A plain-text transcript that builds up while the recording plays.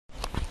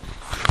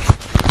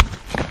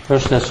1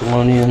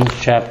 Thessalonians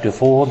chapter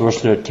 4,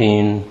 verse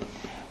 13.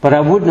 But I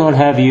would not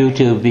have you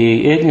to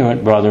be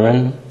ignorant,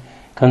 brethren,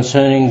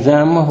 concerning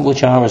them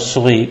which are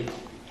asleep,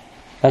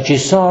 that ye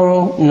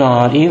sorrow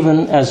not,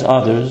 even as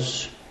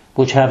others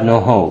which have no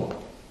hope.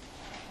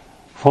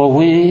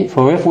 For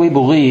if we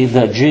believe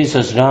that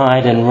Jesus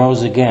died and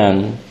rose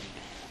again,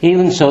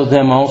 even so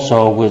them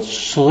also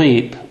which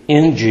sleep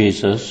in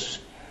Jesus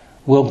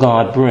will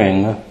God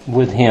bring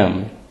with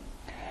him.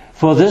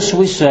 For this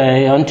we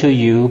say unto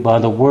you by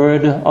the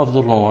word of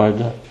the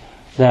Lord,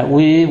 that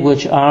we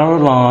which are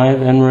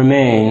alive and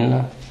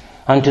remain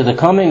unto the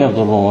coming of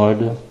the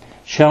Lord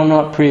shall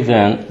not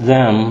prevent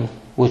them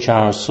which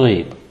are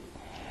asleep.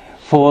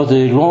 For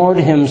the Lord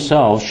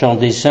himself shall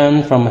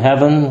descend from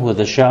heaven with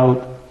a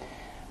shout,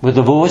 with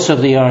the voice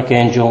of the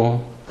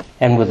archangel,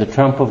 and with the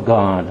trump of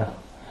God,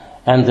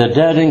 and the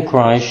dead in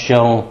Christ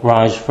shall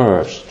rise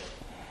first.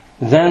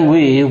 Then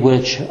we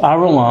which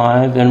are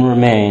alive and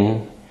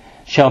remain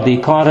shall be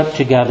caught up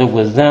together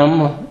with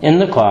them in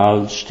the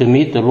clouds to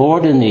meet the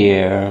Lord in the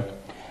air,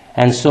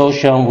 and so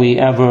shall we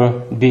ever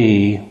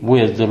be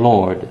with the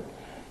Lord.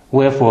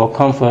 Wherefore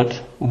comfort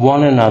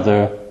one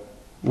another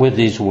with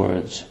these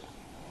words.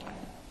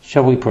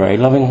 Shall we pray?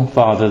 Loving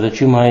Father,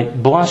 that you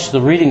might bless the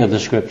reading of the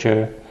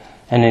Scripture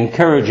and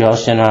encourage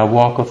us in our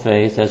walk of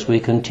faith as we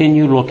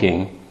continue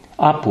looking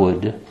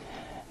upward,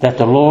 that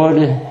the Lord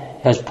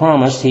has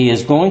promised he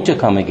is going to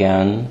come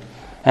again,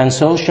 and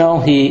so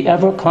shall he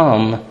ever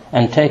come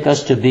and take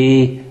us to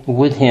be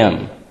with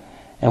him.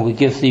 And we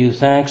give you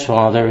thanks,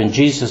 Father, in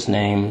Jesus'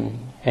 name.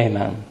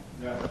 Amen.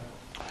 Yeah.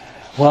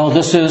 Well,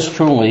 this is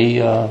truly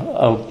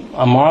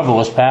a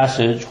marvelous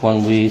passage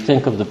when we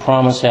think of the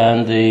promise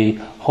and the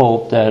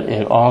hope that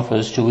it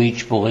offers to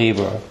each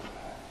believer.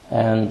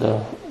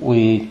 And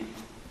we,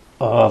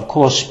 of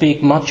course,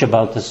 speak much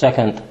about the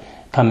second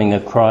coming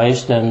of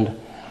Christ, and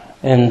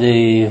in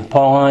the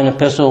Pauline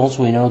epistles,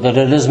 we know that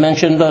it is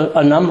mentioned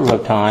a number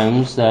of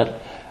times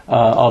that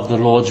of the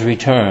Lord's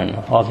return,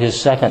 of his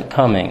second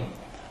coming,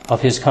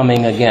 of his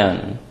coming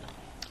again.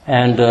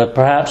 And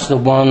perhaps the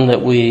one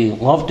that we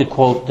love to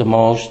quote the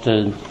most,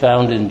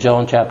 found in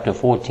John chapter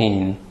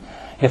 14,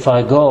 if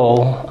I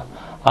go,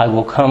 I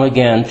will come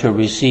again to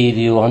receive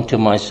you unto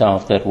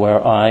myself, that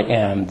where I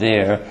am,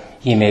 there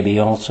ye may be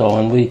also.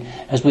 And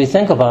as we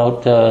think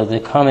about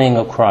the coming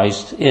of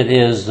Christ, it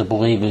is the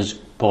believer's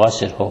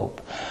blessed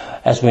hope,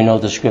 as we know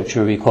the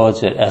Scripture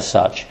records it as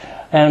such.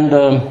 And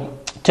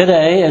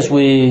today, as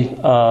we,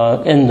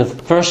 in the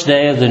first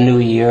day of the new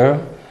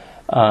year,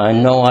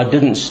 no, I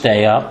didn't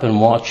stay up and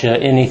watch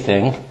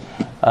anything.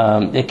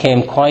 It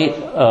came quite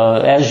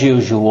as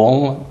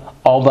usual,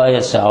 all by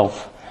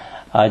itself.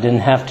 I didn't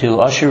have to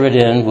usher it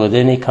in with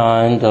any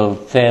kind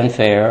of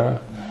fanfare.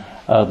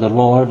 The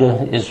Lord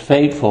is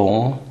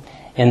faithful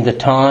in the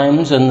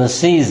times and the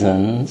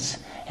seasons,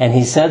 and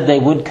he said they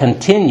would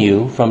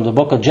continue from the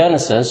book of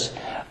Genesis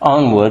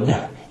onward.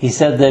 He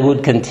said they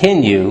would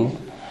continue,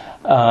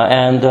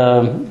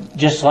 and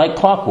just like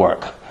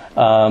clockwork,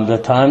 the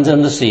times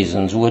and the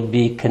seasons would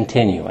be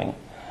continuing.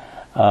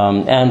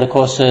 And of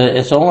course,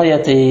 it's only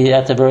at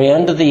the very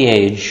end of the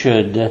age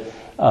should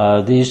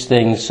these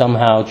things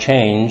somehow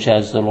change,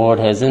 as the Lord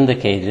has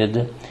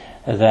indicated,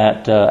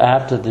 that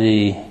after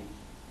the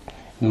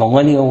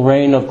millennial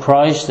reign of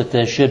Christ, that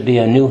there should be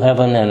a new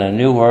heaven and a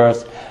new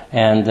earth,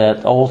 and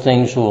that all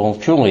things will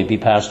truly be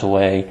passed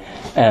away,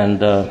 and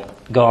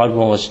God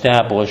will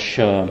establish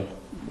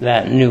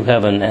that new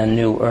heaven and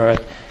new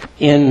earth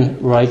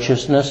in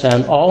righteousness,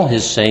 and all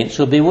his saints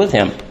will be with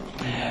him.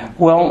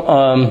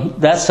 Well,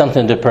 that's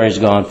something to praise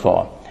God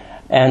for.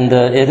 And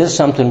it is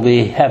something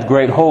we have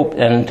great hope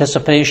and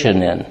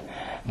anticipation in.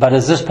 But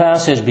as this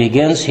passage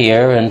begins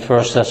here in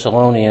 1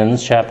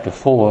 Thessalonians chapter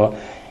 4,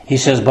 he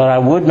says, But I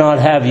would not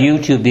have you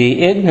to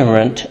be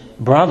ignorant,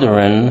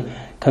 brethren,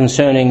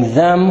 concerning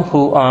them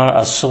who are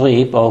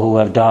asleep or who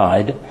have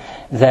died,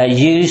 that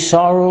ye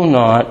sorrow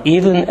not,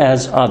 even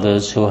as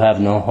others who have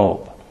no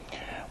hope.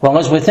 Well,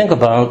 as we think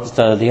about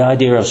the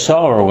idea of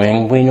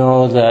sorrowing, we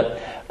know that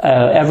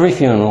every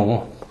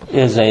funeral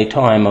is a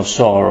time of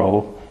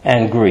sorrow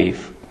and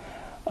grief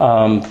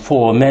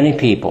for many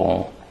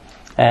people,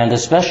 and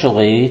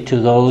especially to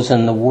those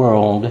in the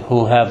world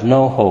who have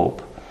no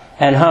hope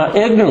and are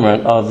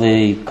ignorant of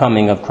the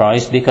coming of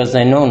Christ, because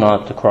they know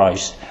not the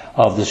Christ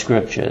of the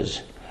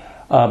Scriptures.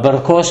 But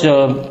of course,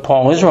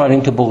 Paul is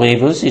writing to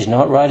believers. He's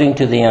not writing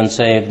to the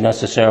unsaved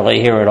necessarily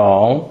here at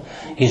all.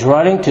 He's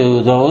writing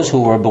to those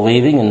who were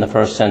believing in the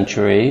first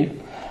century,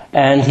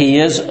 and he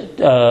is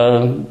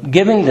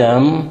giving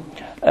them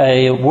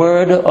a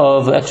word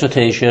of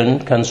exhortation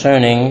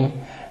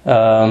concerning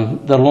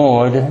the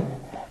Lord,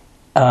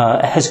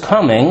 his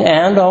coming,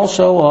 and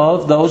also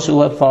of those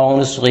who have fallen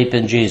asleep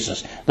in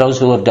Jesus, those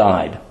who have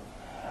died.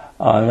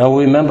 Now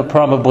remember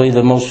probably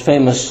the most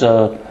famous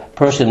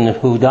person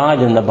who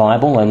died in the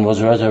Bible and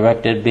was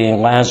resurrected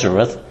being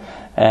Lazarus,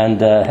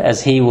 and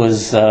as he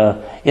was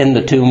in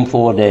the tomb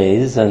 4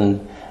 days,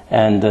 and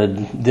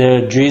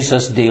there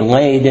Jesus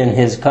delayed in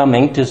his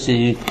coming to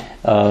see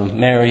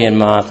Mary and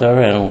Martha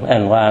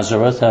and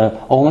Lazarus,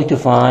 only to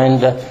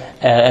find,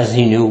 as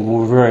he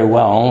knew very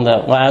well,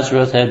 that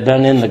Lazarus had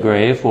been in the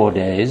grave 4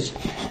 days,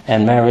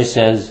 and Mary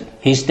says,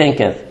 "He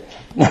stinketh."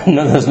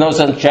 There's no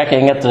sense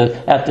checking at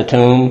the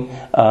tomb.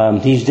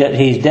 He's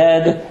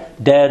dead,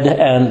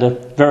 and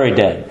very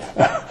dead.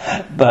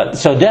 But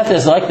so death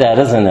is like that,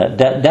 isn't it?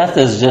 Death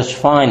is just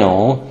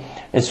final.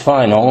 It's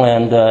final,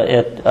 and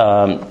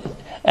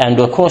and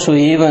of course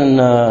we even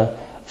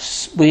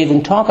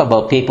talk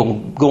about people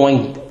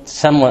going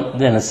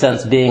somewhat, in a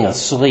sense, being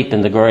asleep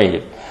in the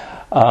grave.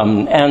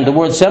 And the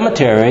word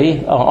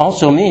cemetery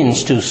also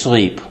means to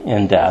sleep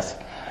in death.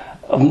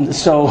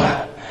 So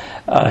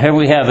here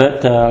we have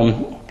it.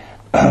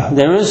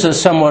 There is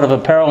somewhat of a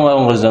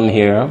parallelism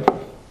here.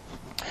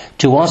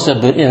 To us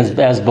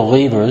as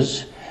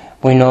believers,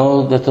 we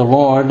know that the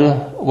Lord,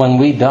 when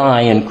we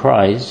die in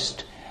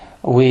Christ,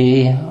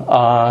 we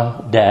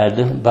are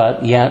dead,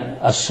 but yet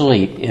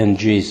asleep in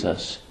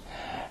Jesus.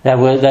 That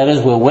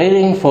is, we're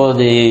waiting for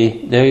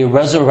the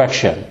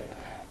resurrection,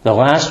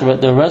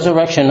 the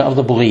resurrection of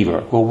the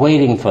believer. We're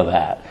waiting for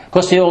that. Of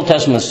course, the Old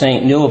Testament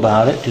saint knew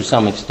about it to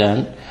some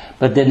extent,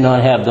 but did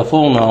not have the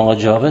full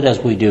knowledge of it as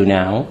we do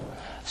now,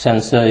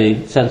 since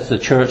the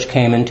church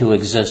came into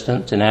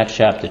existence in Acts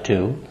chapter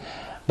 2.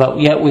 But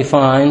yet we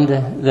find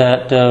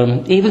that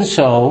even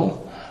so,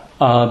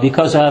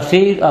 because our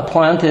feet are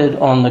planted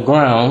on the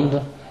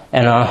ground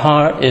and our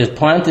heart is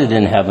planted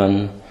in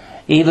heaven,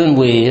 even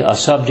we are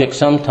subject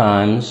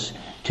sometimes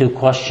to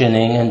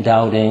questioning and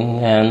doubting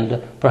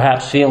and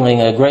perhaps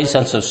feeling a great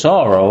sense of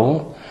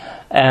sorrow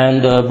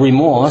and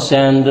remorse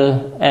and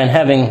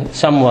having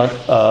somewhat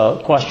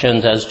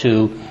questions as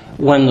to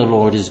when the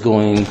Lord is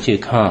going to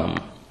come.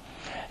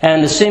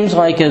 And it seems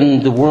like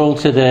in the world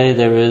today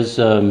there is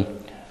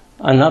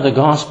another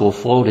gospel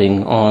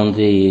floating on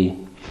the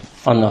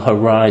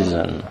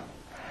horizon.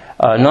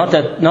 Not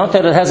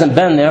that it hasn't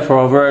been there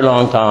for a very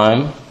long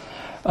time,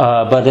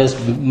 but it's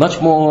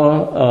much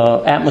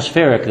more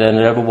atmospheric than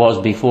it ever was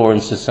before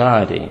in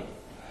society.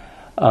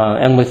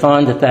 And we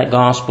find that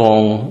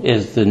gospel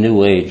is the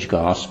New Age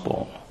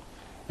gospel.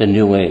 The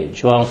New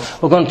Age. Well,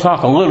 we're going to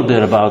talk a little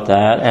bit about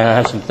that, and I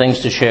have some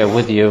things to share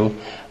with you.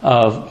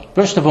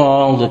 First of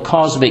all, the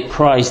cosmic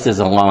Christ is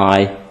a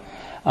lie.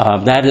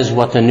 That is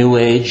what the New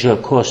Age,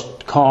 of course,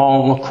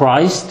 call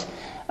Christ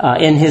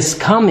in his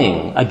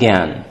coming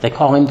again. They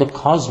call him the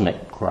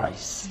cosmic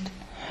Christ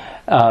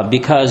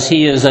because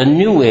he is a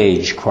New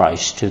Age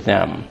Christ to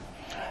them.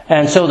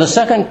 And so the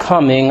second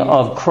coming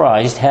of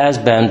Christ has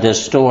been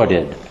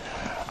distorted.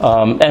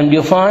 And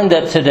you'll find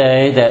that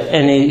today that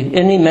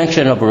any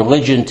mention of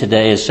religion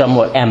today is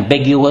somewhat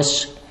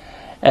ambiguous.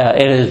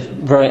 It is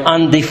very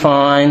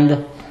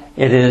undefined.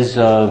 It is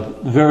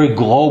very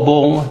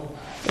global.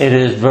 It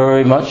is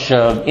very much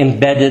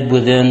embedded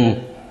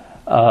within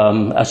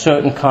a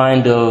certain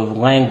kind of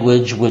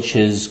language which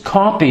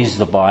copies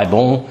the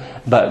Bible,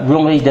 but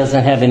really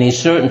doesn't have any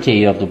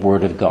certainty of the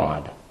Word of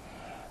God.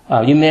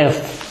 You may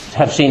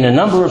have seen a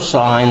number of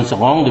signs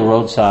along the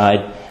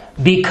roadside,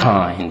 "Be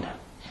kind."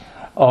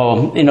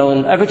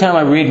 And every time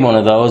I read one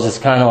of those, it's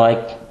kind of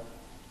like,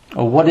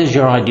 what is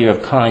your idea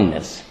of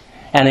kindness?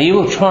 And are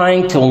you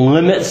trying to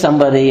limit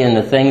somebody in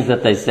the things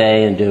that they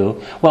say and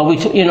do? Well, we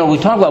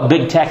talk about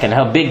big tech and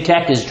how big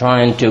tech is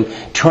trying to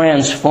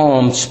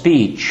transform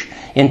speech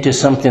into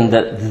something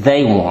that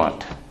they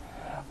want.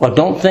 Well,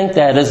 don't think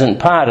that isn't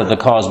part of the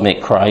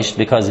cosmic Christ,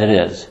 because it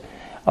is.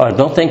 Or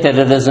don't think that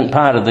it isn't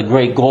part of the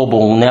great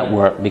global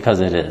network, because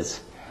it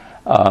is.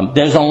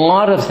 There's a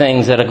lot of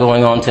things that are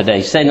going on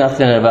today. Say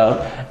nothing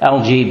about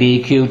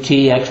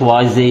LGBTQ,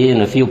 XYZ,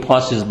 and a few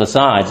pluses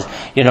besides.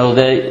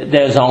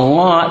 There's a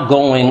lot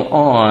going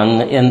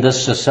on in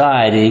this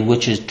society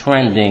which is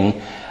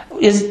trending.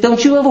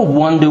 Don't you ever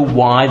wonder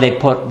why they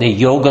put the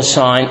yoga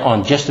sign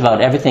on just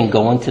about everything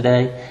going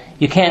today?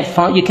 You can't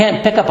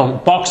pick up a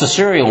box of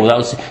cereal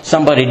without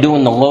somebody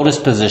doing the lotus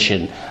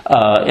position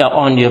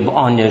on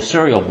your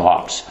cereal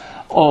box.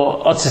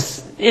 Or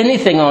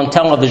anything on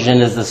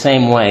television is the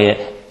same way,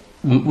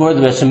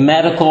 whether it's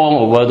medical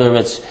or whether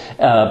it's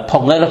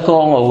political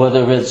or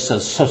whether it's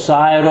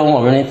societal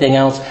or anything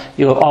else.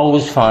 You'll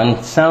always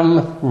find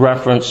some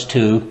reference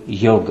to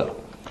yoga.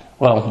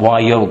 Well, why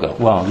yoga?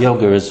 Well,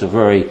 yoga is a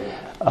very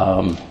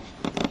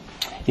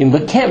you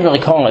can't really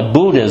call it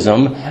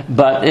Buddhism,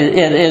 but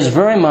it is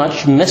very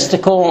much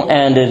mystical,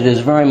 and it is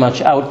very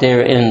much out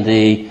there in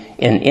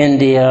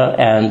India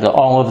and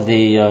all of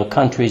the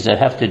countries that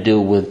have to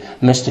do with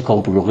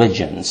mystical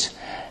religions.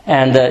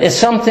 And it's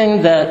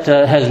something that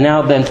has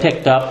now been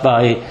picked up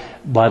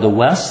by the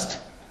West.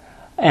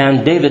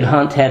 And David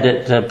Hunt had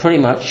it pretty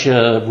much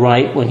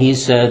right when he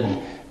said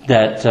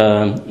that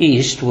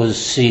East was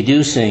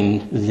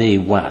seducing the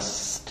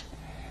West.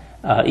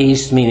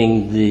 East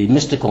meaning the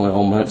mystical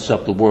elements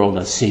of the world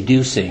are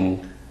seducing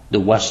the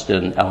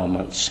Western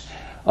elements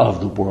of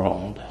the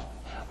world.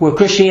 Where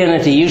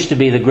Christianity used to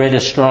be the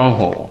greatest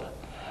stronghold.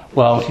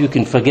 Well, if you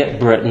can forget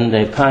Britain,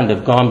 they've kind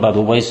of gone by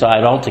the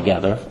wayside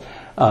altogether.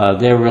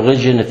 Their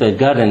religion, if they've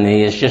got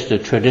any, is just a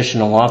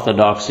traditional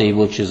orthodoxy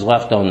which is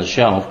left on the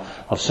shelf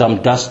of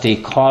some dusty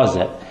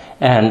closet.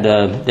 And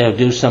they'll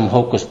do some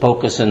hocus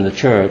pocus in the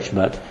church,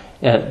 but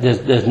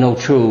there's no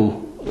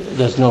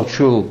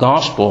true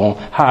gospel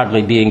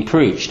hardly being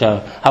preached.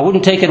 I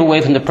wouldn't take it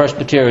away from the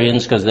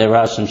Presbyterians, because there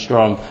are some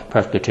strong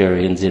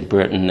Presbyterians in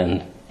Britain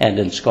and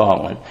in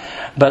Scotland.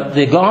 But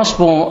the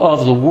gospel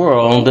of the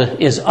world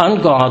is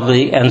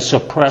ungodly and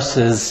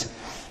suppresses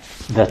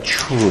the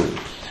truth.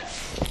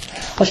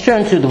 Let's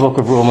turn to the book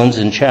of Romans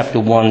in chapter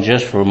 1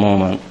 just for a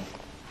moment,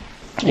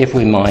 if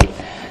we might.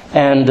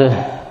 And,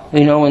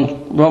 in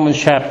Romans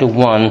chapter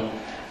 1,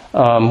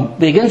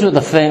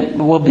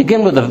 we'll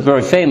begin with a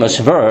very famous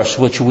verse,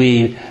 which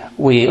we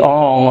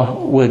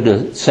all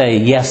would say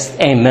yes,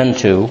 amen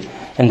to,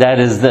 and that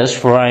is this: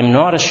 "For I am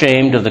not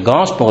ashamed of the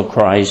gospel of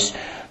Christ,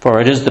 for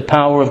it is the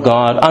power of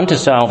God unto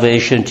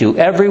salvation to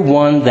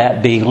everyone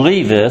that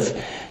believeth,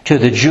 to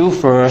the Jew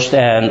first,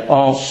 and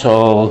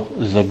also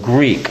the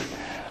Greek."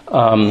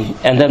 And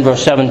then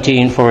verse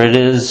 17, "For it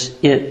is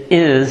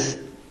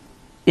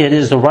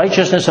the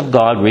righteousness of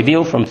God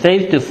revealed from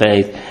faith to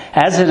faith,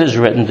 as it is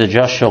written, the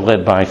just shall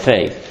live by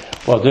faith."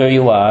 Well, there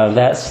you are.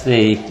 That's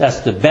the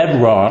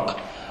bedrock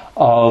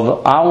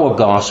of our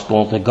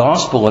gospel, the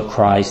gospel of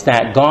Christ,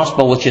 that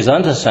gospel which is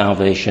unto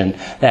salvation,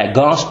 that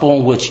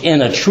gospel which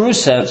in a true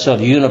sense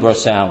of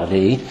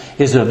universality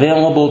is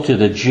available to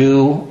the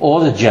Jew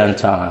or the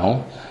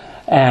Gentile.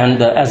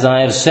 And as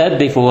I have said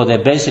before, there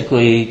are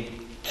basically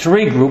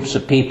three groups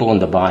of people in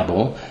the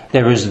Bible.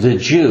 There is the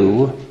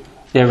Jew,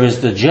 there is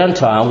the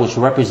Gentile, which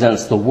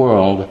represents the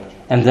world,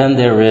 and then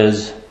there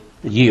is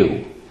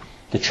you,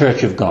 the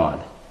Church of God.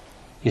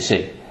 You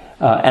see,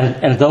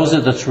 and those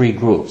are the three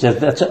groups.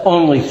 That's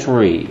only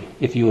three,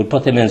 if you would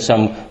put them in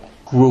some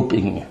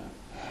grouping.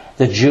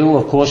 The Jew,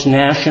 of course,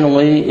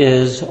 nationally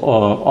is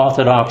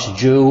Orthodox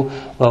Jew.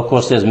 Well, of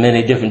course, there's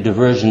many different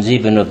diversions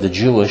even of the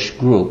Jewish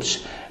groups.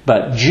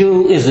 But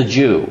Jew is a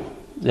Jew,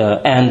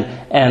 and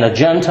a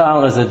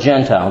Gentile is a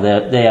Gentile.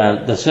 They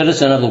are the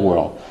citizen of the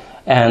world.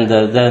 And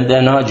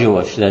they're not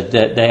Jewish.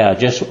 They are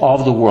just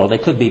of the world. They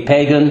could be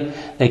pagan.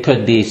 They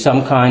could be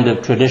some kind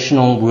of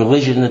traditional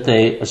religion that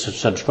they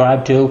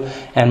subscribe to.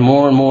 And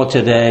more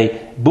today,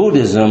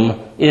 Buddhism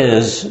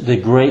is the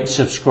great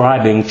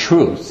subscribing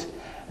truth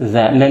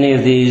that many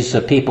of these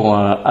people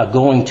are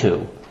going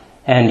to.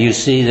 And you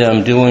see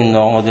them doing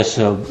all of this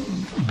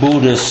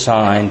Buddhist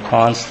sign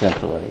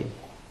constantly.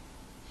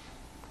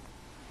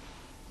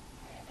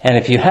 And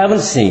if you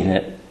haven't seen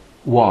it,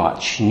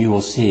 watch, and you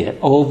will see it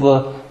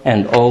over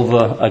and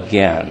over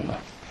again.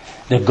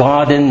 The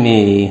God in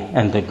me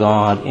and the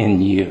God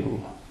in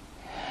you.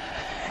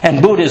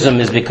 And Buddhism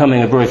is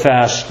becoming a very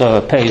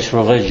fast-paced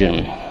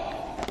religion.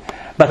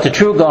 But the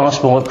true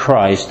gospel of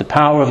Christ, the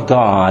power of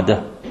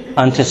God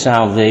unto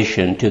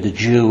salvation to the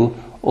Jew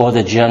or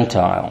the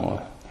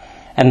Gentile,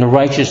 and the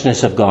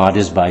righteousness of God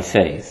is by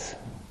faith.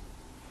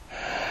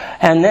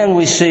 And then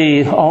we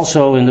see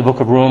also in the book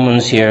of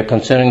Romans here,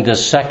 concerning the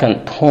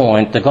second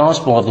point, the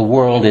gospel of the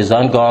world is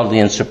ungodly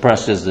and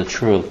suppresses the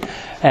truth.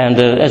 And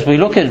as we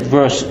look at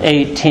verse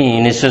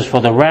 18, it says,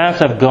 "For the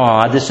wrath of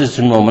God," this is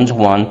in Romans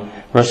 1,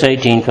 verse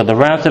 18, "For the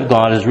wrath of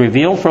God is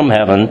revealed from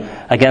heaven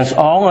against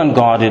all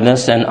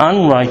ungodliness and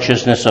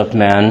unrighteousness of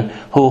men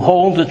who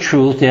hold the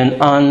truth in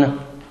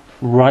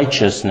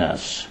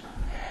unrighteousness."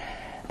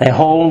 They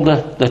hold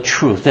the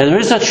truth. There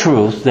is a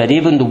truth that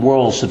even the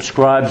world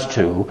subscribes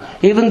to.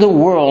 Even the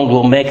world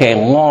will make a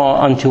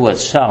law unto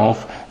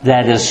itself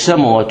that is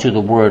similar to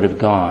the Word of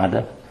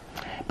God.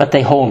 But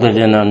they hold it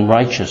in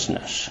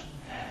unrighteousness,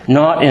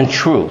 not in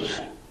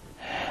truth.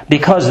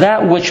 Because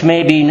that which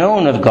may be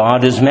known of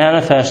God is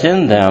manifest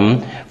in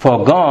them,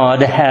 for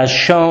God has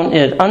shown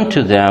it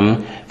unto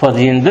them. For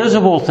the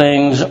invisible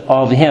things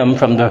of Him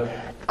from the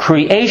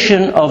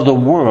creation of the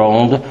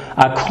world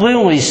are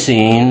clearly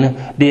seen,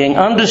 being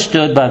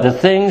understood by the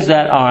things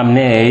that are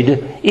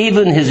made,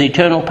 even His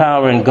eternal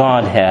power and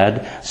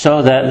Godhead,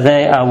 so that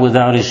they are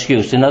without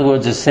excuse. In other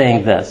words, it's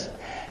saying this: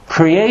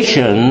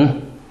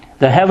 creation,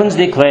 the heavens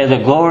declare the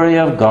glory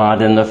of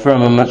God, and the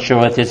firmament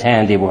showeth His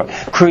handiwork.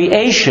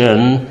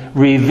 Creation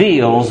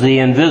reveals the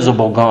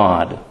invisible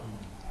God,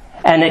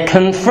 and it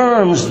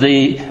confirms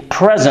the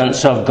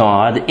presence of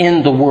God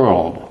in the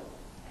world.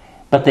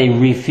 But they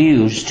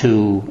refuse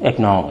to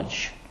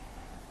acknowledge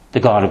the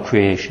God of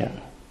creation.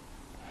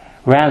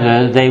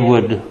 Rather, they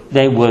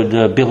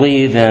would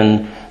believe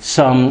in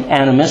some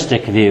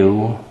animistic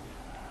view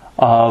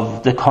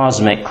of the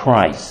cosmic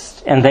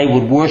Christ, and they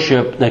would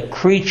worship the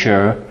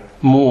creature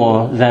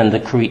more than the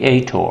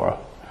Creator.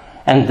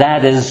 And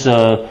that is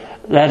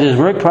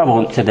very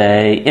prevalent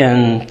today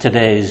in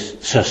today's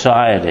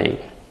society.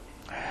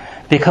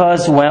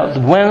 Because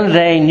when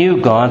they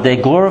knew God, they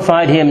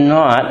glorified Him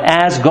not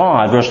as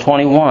God, verse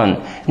 21.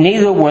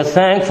 Neither were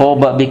thankful,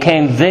 but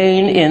became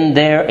vain in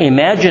their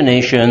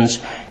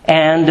imaginations,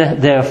 and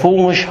their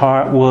foolish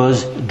heart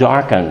was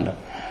darkened.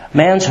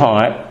 Man's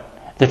heart,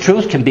 the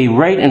truth can be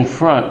right in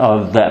front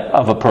of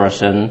a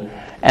person,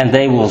 and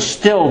they will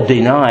still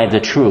deny the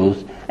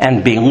truth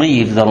and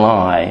believe the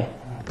lie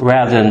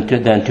rather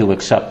than to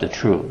accept the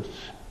truth.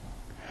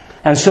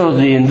 And so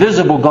the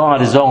invisible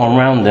God is all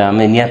around them,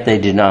 and yet they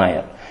deny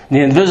it. The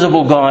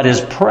invisible God is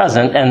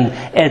present, and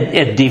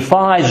it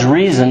defies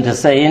reason to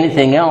say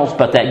anything else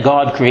but that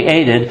God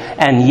created,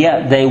 and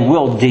yet they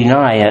will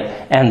deny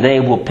it, and they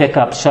will pick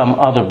up some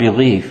other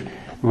belief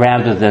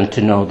rather than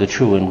to know the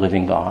true and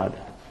living God.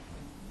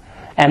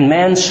 And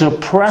man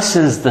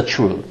suppresses the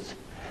truth.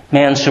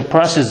 Man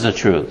suppresses the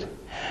truth.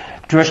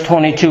 Verse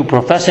 22,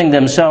 professing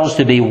themselves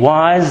to be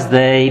wise,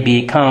 they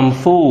become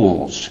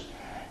fools.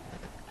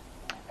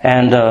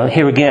 And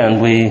here again,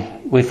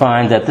 we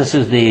find that this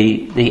is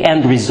the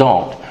end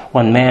result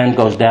when man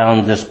goes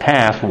down this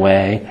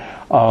pathway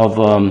of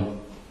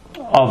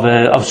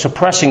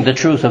suppressing the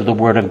truth of the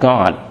Word of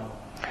God.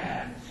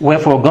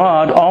 Wherefore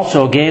God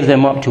also gave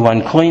them up to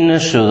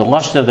uncleanness through the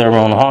lust of their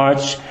own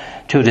hearts,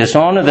 to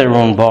dishonor their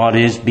own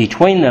bodies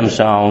between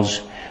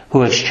themselves,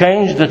 who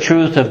exchanged the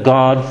truth of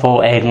God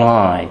for a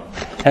lie.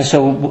 And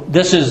so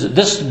this has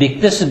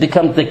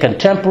become the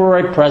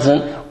contemporary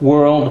present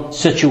world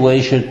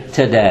situation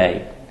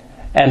today.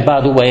 And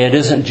by the way, it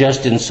isn't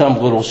just in some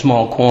little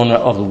small corner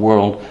of the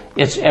world.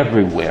 It's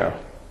everywhere.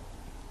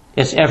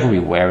 It's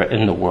everywhere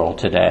in the world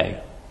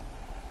today.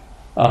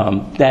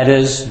 That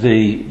is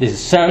the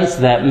sense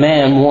that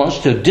man wants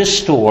to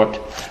distort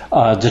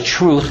the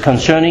truth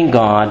concerning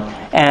God,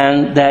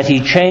 and that he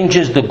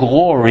changes the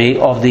glory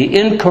of the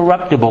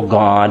incorruptible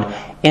God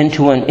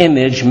into an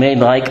image made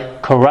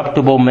like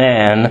corruptible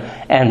man,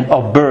 and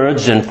of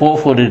birds and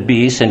four-footed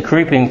beasts and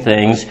creeping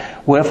things.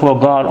 Wherefore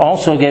God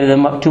also gave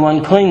them up to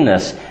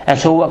uncleanness. And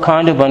so what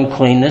kind of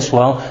uncleanness?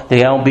 Well,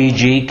 the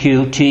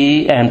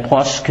LBGQT and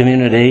plus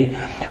community,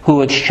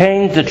 who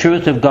exchanged the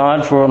truth of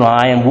God for a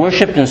lie, and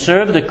worshipped and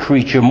served the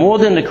creature more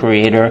than the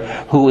Creator,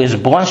 who is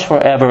blessed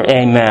forever.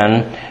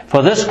 Amen.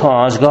 For this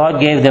cause God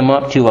gave them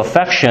up to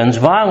affections,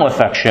 vile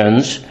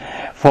affections,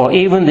 for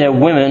even their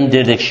women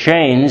did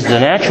exchange the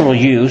natural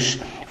use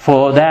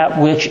for that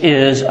which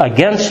is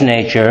against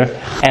nature,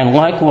 and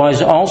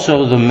likewise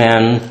also the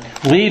men,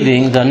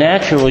 leaving the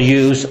natural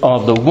use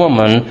of the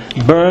woman,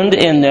 burned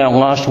in their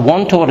lust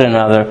one toward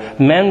another,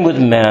 men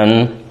with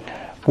men,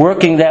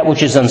 working that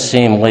which is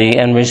unseemly,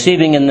 and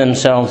receiving in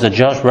themselves the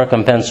just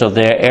recompense of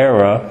their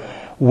error,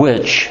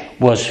 which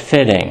was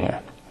fitting.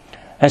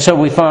 And so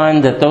we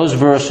find that those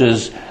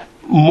verses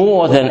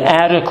more than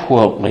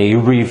adequately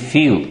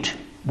refute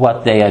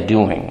what they are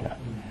doing,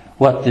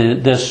 what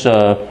this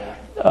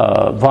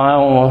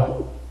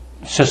vile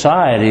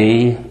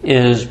society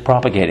is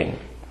propagating.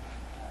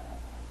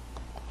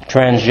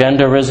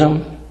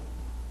 Transgenderism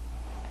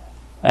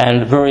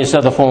and various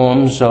other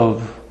forms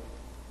of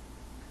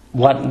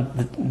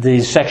what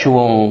the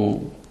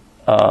sexual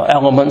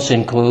elements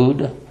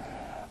include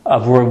are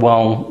very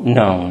well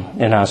known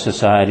in our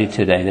society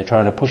today. They're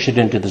trying to push it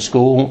into the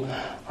school.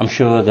 I'm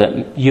sure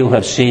that you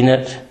have seen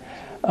it.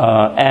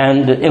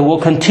 And it will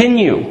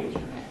continue.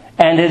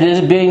 And it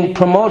is being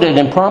promoted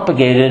and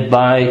propagated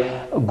by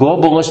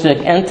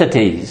globalistic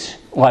entities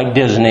like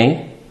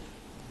Disney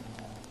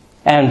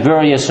and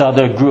various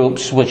other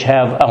groups which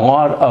have a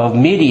lot of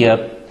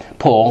media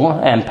pull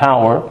and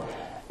power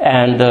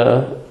and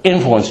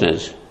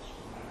influences.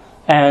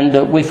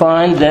 And we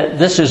find that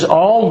this is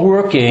all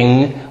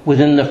working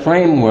within the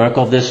framework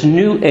of this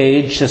New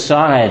Age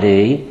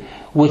society,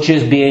 which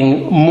is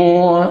being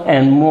more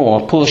and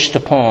more pushed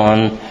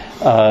upon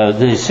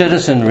the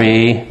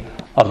citizenry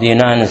of the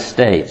United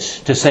States,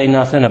 to say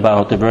nothing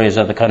about the various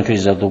other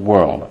countries of the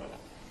world.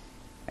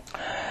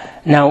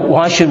 Now,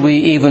 why should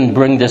we even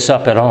bring this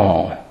up at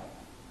all?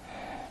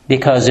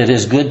 Because it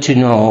is good to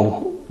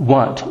know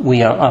what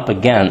we are up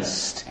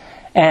against.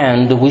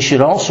 And we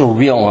should also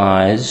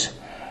realize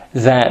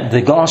that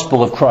the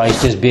gospel of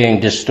Christ is being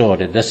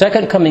distorted. The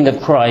second coming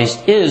of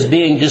Christ is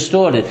being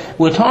distorted.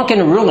 We're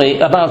talking really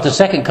about the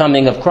second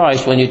coming of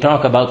Christ when you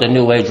talk about the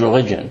New Age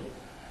religion.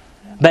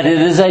 But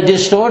it is a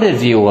distorted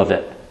view of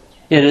it.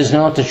 It is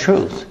not the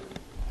truth.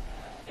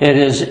 It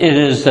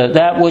is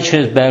that which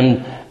has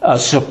been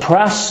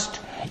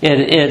suppressed.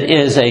 It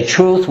is a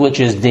truth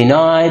which is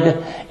denied.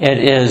 It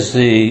is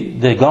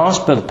the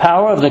gospel, the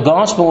power of the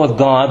gospel of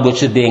God,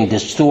 which is being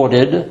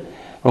distorted.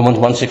 Romans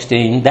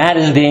 1:16, that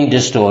is being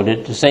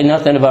distorted, to say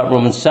nothing about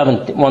Romans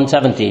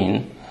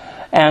 1:17.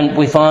 And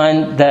we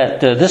find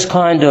that this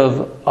kind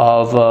of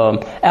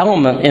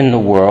element in the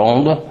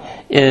world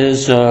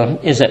is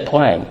at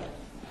play.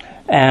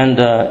 And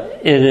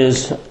it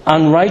is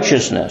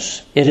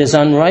unrighteousness. It is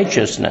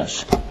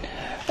unrighteousness.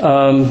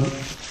 Well,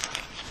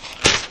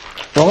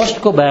 let's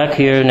go back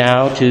here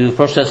now to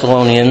 1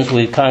 Thessalonians.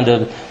 We've kind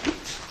of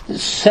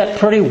set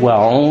pretty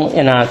well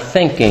in our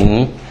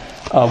thinking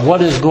of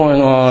what is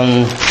going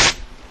on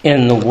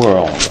in the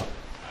world.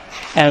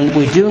 And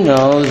we do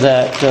know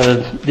that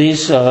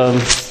these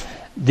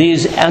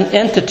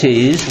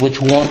entities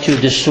which want to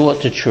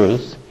distort the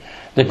truth,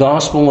 the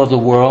gospel of the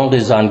world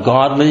is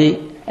ungodly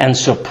and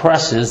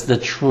suppresses the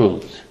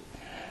truth.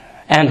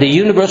 And the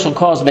universal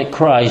cosmic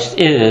Christ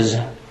is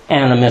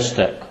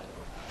animistic.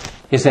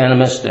 is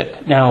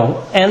animistic.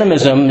 Now,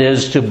 animism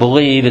is to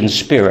believe in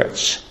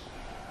spirits.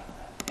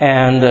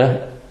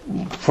 And,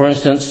 for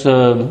instance,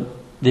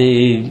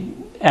 the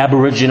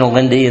Aboriginal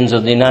Indians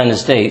of the United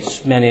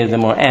States, many of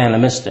them are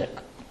animistic.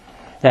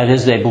 That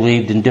is, they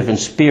believed in different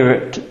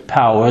spirit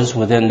powers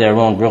within their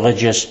own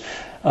religious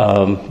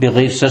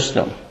belief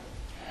system.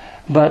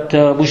 But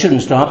we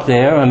shouldn't stop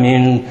there. I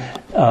mean,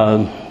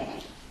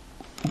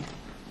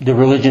 the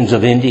religions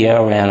of India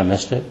are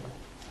animistic.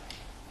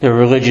 The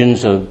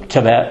religions of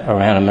Tibet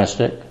are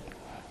animistic.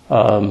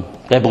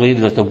 They believe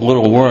that the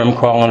little worm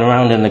crawling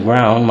around in the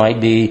ground might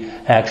be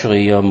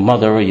actually your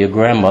mother or your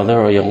grandmother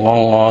or your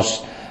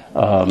long-lost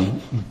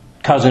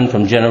cousin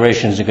from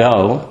generations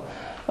ago.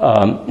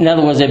 In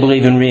other words, they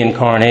believe in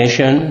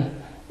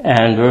reincarnation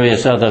and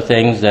various other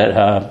things that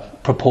are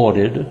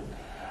purported.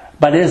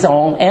 But it's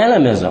all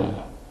animism.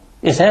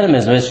 It's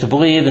animism. It's to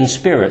believe in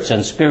spirits,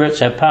 and spirits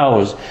have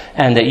powers,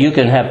 and that you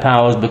can have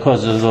powers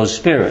because of those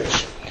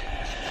spirits.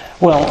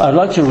 Well, I'd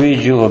like to read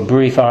you a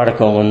brief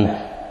article, and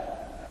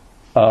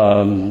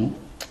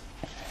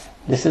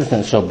this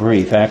isn't so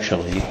brief,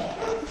 actually.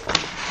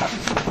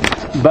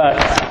 But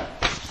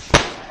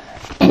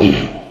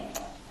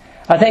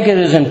I think it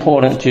is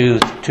important to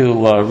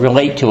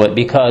relate to it,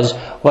 because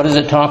what does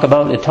it talk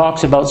about? It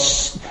talks about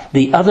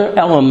the other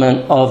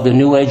element of the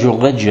New Age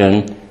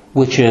religion,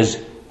 which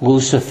is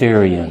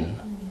Luciferian.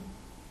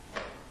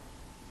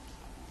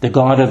 The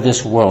God of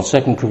this world,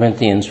 2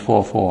 Corinthians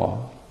 4:4.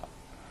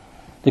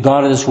 The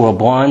God of this world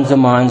blinds the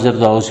minds of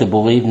those who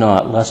believe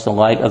not, lest the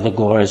light of the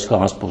glorious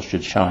gospel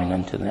should shine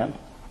unto them.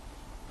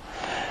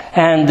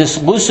 And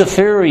this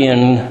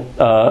Luciferian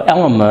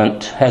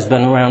element has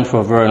been around for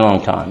a very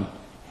long time.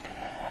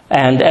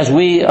 And as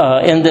we,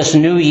 in this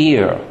new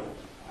year,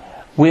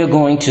 we're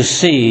going to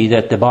see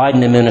that the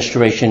Biden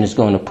administration is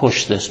going to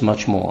push this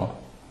much more.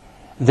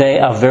 They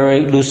are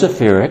very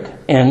Luciferic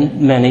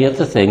in many of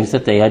the things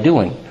that they are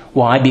doing.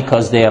 Why?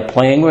 Because they are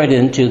playing right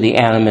into the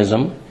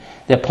animism.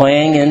 They're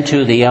playing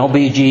into the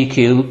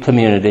LGBTQ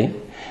community.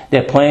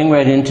 They're playing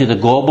right into the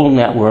global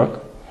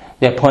network.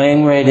 They're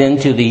playing right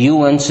into the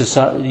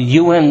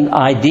UN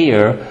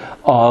idea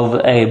of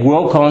a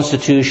world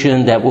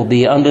constitution that will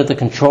be under the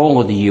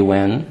control of the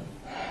UN.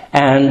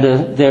 And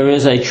there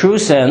is a true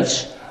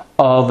sense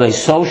of a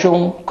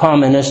social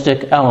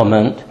communistic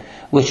element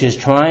which is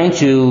trying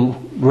to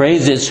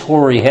raise its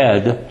hoary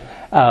head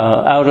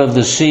out of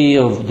the sea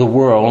of the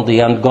world, the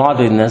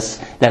ungodliness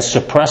that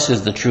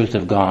suppresses the truth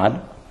of God.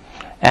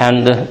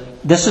 And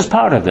this is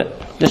part of it.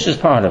 This is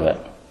part of it.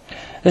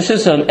 This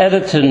is an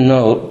edited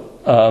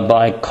note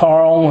by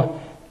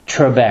Carl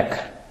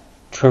Trebeck,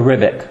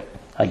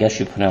 I guess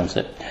you pronounce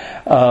it.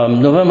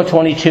 November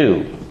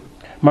 22,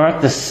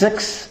 marked the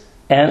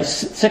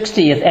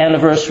 60th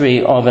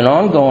anniversary of an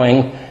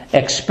ongoing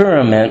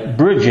experiment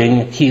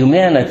bridging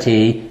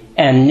humanity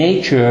and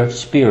nature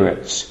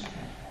spirits.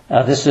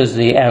 This is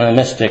the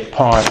animistic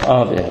part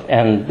of it.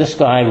 And this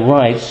guy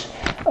writes,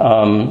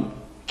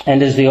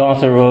 and is the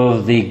author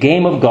of The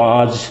Game of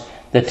Gods,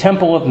 The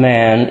Temple of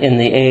Man in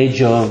the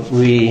Age of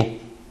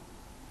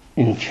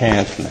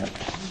Re-Enchantment.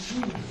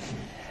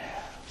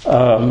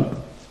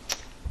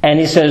 And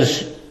he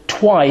says,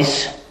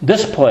 twice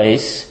this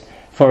place,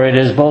 for it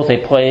is both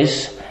a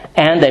place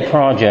and a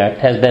project,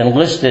 has been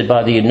listed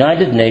by the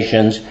United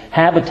Nations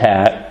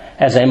Habitat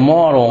as a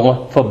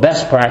model for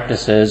best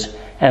practices,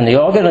 and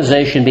the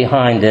organization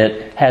behind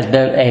it has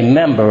been a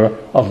member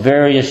of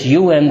various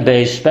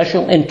UN-based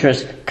special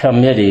interest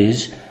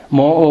committees.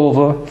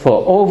 Moreover,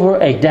 for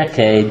over a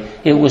decade,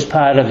 it was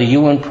part of the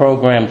UN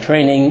program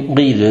training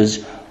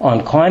leaders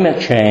on climate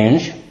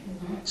change,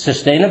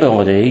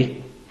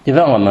 sustainability,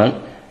 development,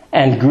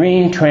 and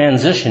green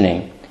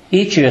transitioning.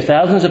 Each year,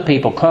 thousands of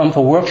people come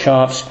for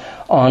workshops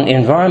on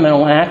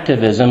environmental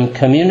activism,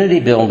 community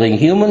building,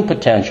 human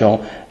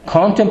potential,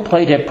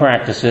 contemplative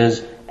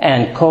practices,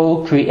 and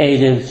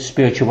co-creative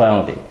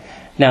spirituality.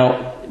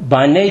 Now,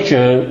 by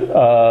nature,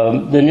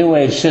 the New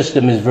Age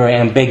system is very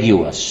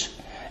ambiguous,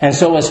 and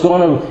so it's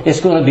going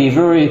to be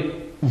very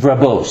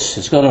verbose.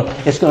 It's going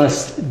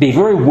to be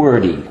very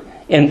wordy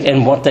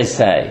in what they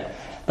say.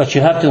 But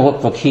you have to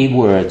look for key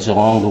words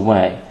along the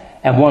way,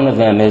 and one of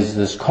them is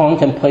this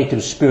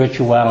contemplative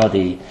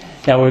spirituality.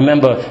 Now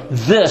remember,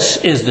 this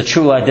is the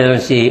true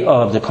identity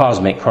of the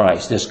cosmic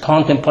Christ, this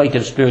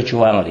contemplative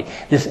spirituality,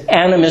 this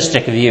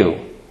animistic view.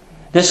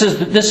 This is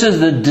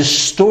the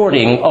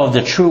distorting of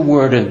the true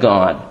Word of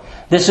God.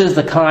 This is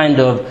the kind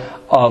of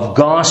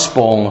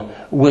gospel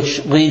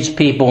which leads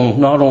people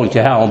not only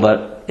to hell,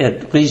 but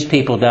it leads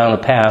people down a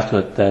path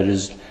that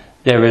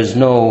there is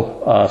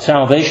no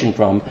salvation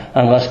from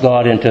unless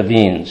God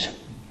intervenes.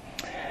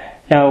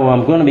 Now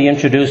I'm going to be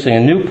introducing a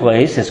new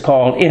place. It's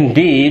called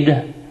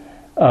Indeed.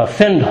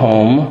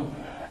 Findhome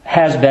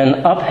has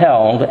been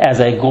upheld as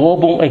a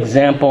global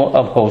example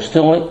of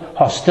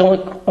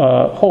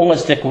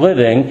holistic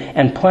living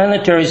and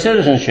planetary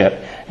citizenship.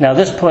 Now,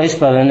 this place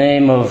by the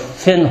name of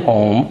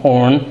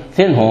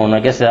Findhorn, I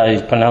guess that's how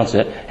you pronounce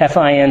it,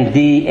 Findhorn,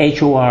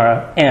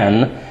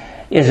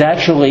 is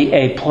actually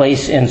a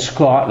place in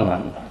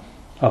Scotland.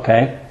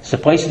 Okay? It's a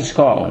place in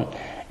Scotland.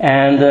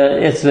 And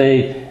it's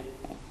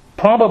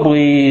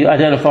probably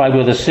identified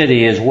with a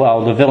city as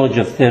well, the village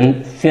of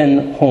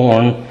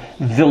Findhorn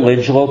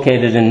village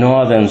located in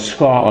northern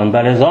Scotland,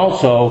 but it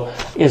also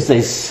is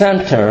the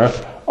center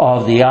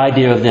of the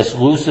idea of this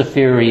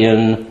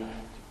Luciferian,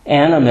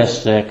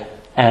 animistic,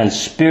 and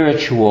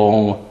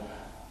spiritual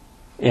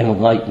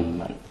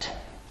enlightenment.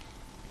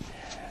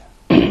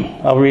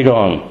 I'll read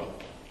on.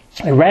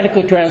 A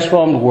radically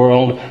transformed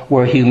world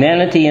where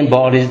humanity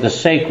embodies the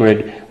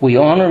sacred, we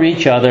honor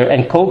each other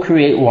and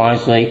co-create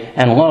wisely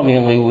and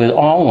lovingly with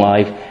all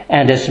life,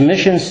 and its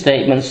mission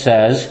statement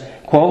says,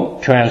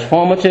 quote,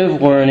 transformative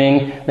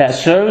learning that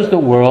serves the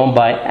world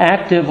by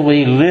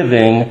actively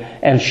living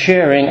and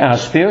sharing our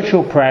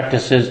spiritual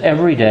practices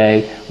every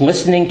day,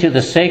 listening to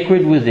the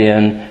sacred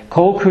within,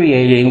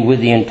 co-creating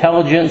with the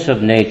intelligence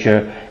of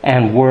nature,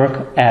 and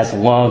work as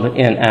love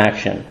in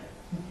action.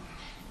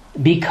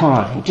 Be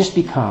kind. Just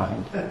be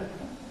kind.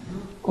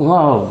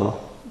 Love.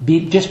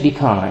 Just be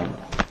kind.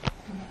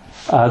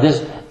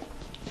 This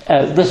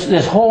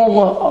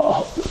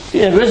whole...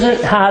 there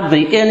isn't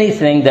hardly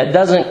anything that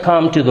doesn't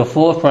come to the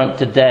forefront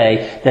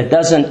today that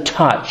doesn't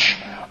touch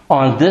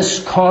on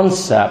this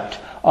concept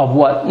of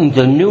what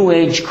the New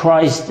Age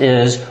Christ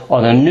is,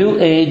 or the New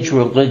Age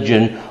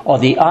religion, or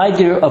the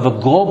idea of a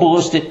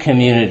globalistic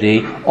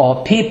community,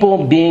 or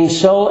people being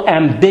so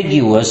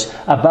ambiguous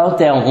about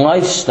their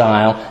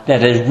lifestyle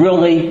that it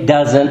really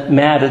doesn't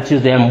matter to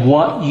them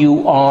what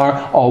you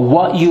are or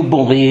what you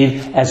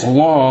believe, as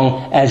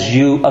long as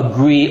you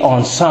agree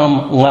on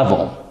some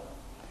level.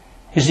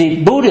 You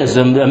see,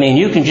 Buddhism, I mean,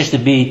 you can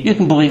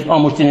believe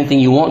almost anything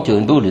you want to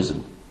in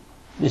Buddhism.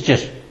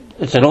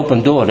 It's an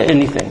open door to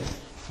anything.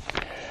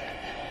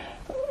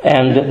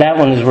 And that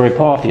one is very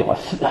popular.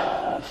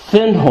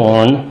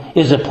 Findhorn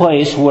is a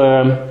place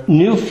where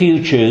new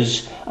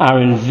futures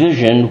are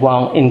envisioned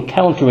while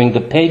encountering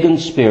the pagan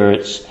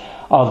spirits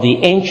of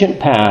the ancient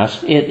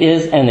past. It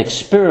is an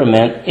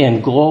experiment in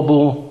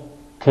global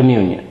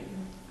communion.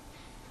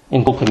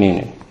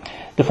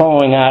 The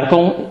following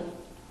article,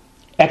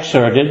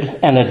 excerpted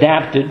and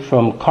adapted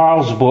from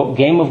Carl's book,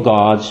 Game of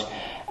Gods,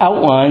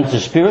 outlines the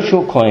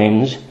spiritual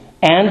claims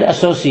and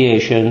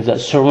associations that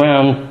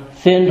surround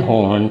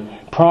Findhorn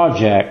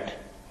project.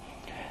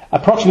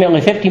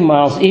 Approximately 50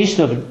 miles east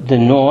of the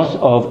north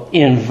of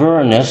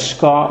Inverness,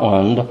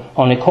 Scotland,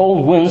 on a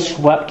cold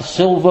wind-swept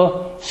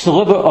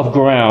sliver of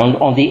ground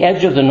on the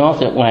edge of the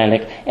North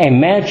Atlantic, a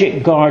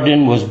magic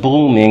garden was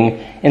blooming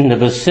in the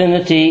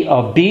vicinity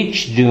of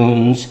beach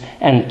dunes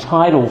and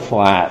tidal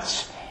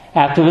flats.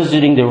 After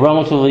visiting the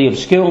relatively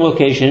obscure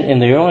location in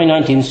the early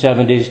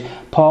 1970s,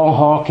 Paul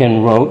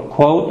Hawken wrote,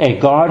 quote, a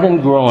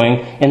garden growing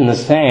in the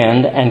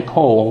sand and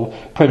cold,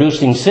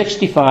 producing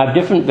 65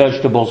 different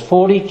vegetables,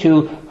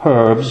 42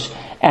 herbs,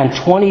 and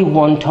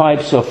 21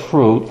 types of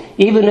fruit.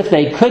 Even if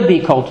they could be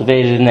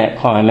cultivated in that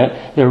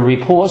climate, the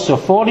reports of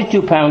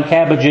 42-pound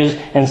cabbages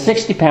and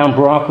 60-pound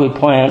broccoli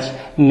plants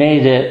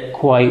made it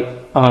quite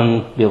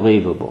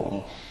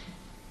unbelievable.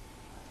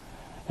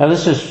 Now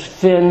this is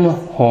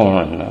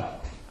Findhorn.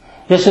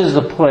 This is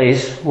the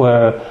place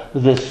where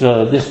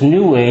this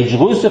New Age,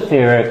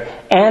 Luciferic,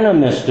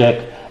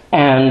 animistic,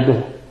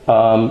 and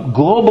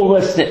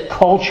globalistic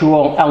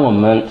cultural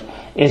element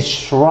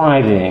is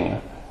thriving.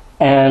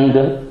 And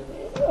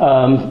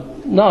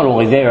not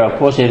only there, of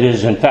course, it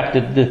is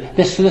infected.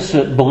 This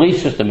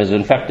belief system has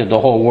infected the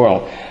whole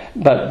world.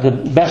 But the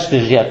best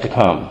is yet to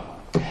come.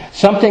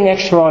 Something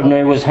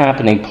extraordinary was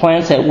happening.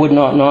 Plants that would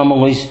not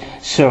normally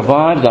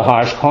survive the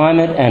harsh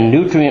climate and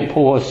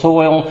nutrient-poor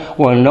soil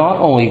were not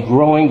only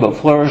growing but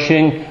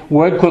flourishing.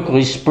 Word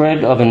quickly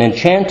spread of an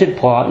enchanted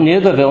plot near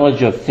the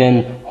village of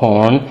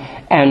Findhorn,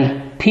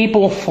 and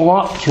people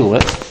flocked to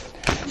it.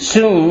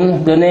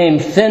 Soon, the name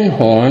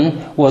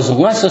Findhorn was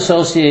less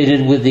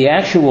associated with the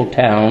actual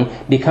town,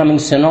 becoming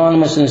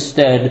synonymous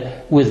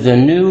instead with the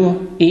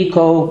new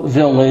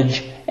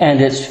eco-village and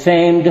its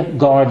famed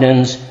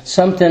gardens.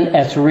 Something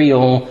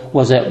ethereal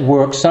was at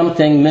work,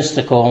 something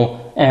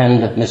mystical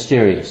and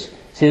mysterious.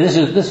 See,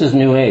 this is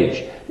New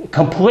Age.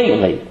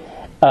 Completely.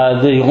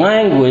 The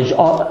language,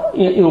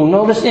 you'll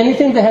notice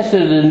anything that has to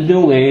do with the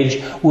New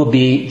Age will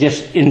be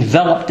just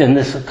enveloped in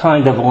this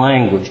kind of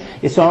language.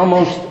 It's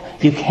almost,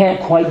 you can't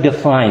quite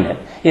define it.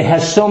 It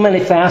has so many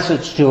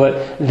facets to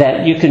it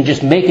that you can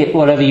just make it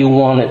whatever you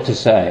want it to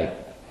say.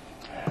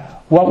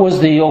 What was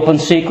the open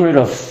secret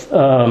of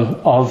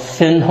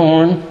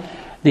Findhorn?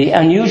 The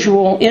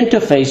unusual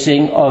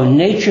interfacing of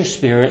nature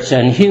spirits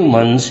and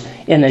humans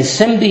in a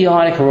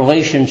symbiotic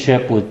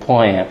relationship with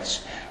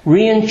plants.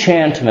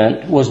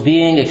 Re-enchantment was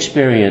being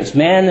experienced,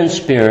 man and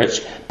spirits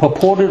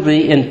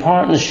purportedly in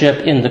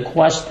partnership in the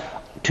quest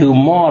to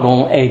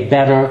model a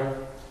better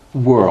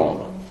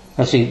world.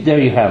 Now see, there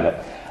you have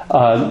it.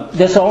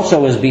 This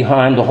also is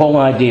behind the whole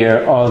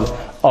idea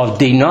of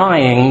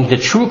denying the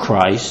true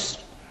Christ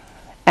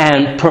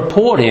and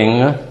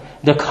purporting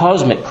the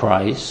cosmic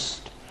Christ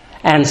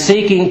and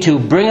seeking to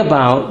bring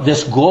about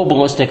this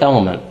globalistic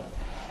element.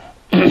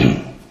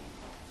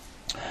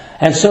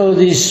 And so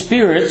these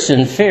spirits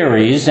and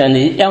fairies and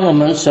the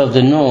elements of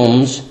the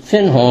gnomes,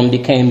 Findhorn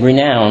became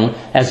renowned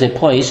as a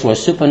place where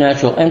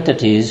supernatural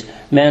entities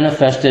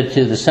manifested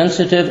to the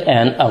sensitive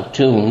and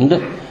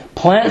attuned.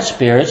 Plant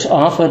spirits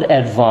offered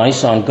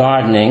advice on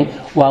gardening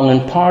while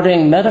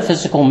imparting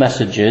metaphysical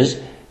messages.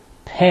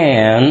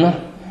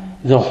 Pan,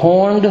 the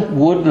horned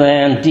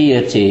woodland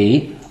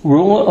deity,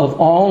 ruler of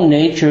all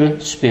nature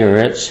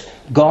spirits,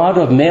 god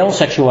of male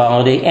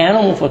sexuality,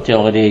 animal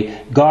fertility,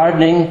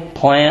 gardening,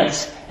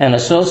 plants, and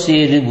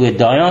associated with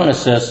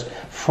Dionysus,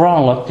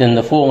 frolicked in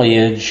the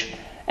foliage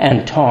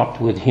and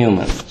talked with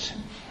humans.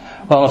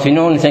 Well, if you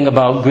know anything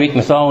about Greek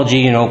mythology,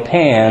 you know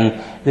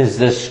Pan is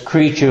this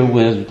creature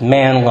with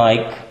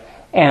man-like,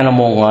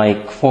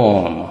 animal-like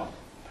form.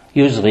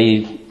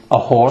 Usually a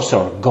horse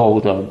or a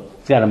goat, or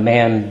he's got a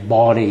man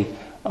body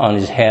on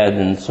his head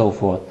and so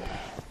forth.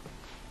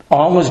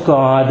 All is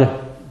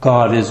God,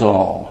 God is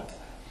all.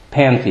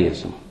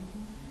 Pantheism.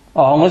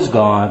 All is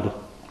God,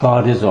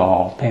 God is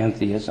all.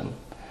 Pantheism.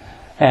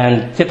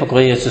 And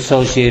typically it's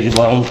associated,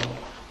 well,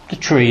 the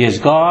tree is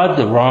God,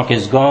 the rock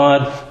is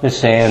God, the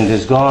sand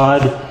is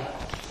God.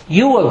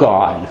 You are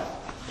God.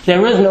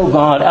 There is no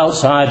God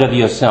outside of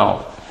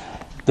yourself.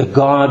 The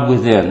God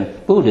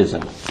within.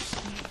 Buddhism.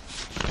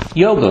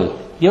 Yoga,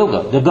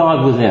 the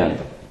God within.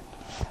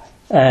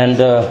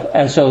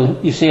 And so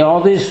you see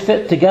all these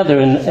fit together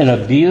in a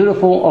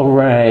beautiful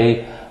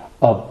array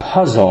of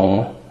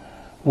puzzle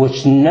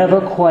which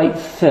never quite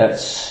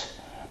fits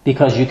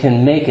because you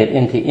can make it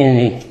into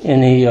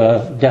any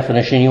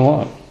definition you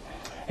want.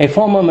 A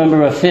former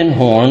member of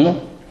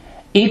Findhorn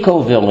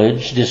Eco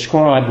Village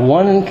described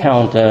one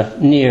encounter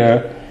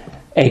near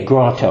a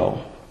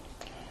grotto.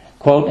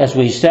 Quote, as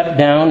we stepped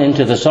down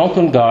into the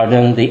sunken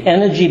garden, the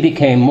energy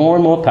became more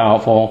and more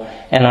powerful,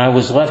 and I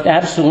was left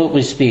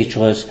absolutely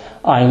speechless.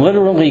 I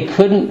literally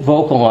couldn't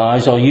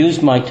vocalize or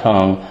use my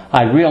tongue.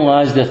 I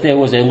realized that there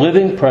was a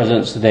living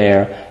presence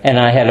there, and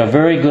I had a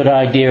very good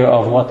idea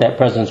of what that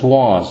presence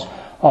was.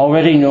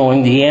 Already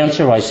knowing the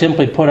answer, I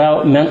simply put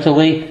out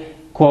mentally,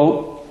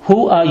 quote,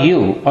 who are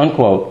you,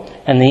 unquote.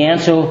 And the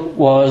answer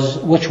was,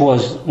 which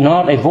was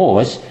not a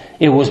voice,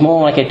 it was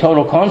more like a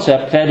total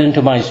concept fed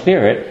into my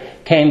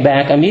spirit, came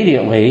back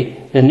immediately.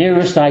 The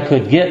nearest I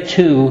could get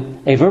to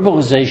a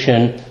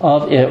verbalization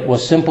of it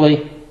was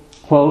simply,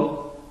 quote,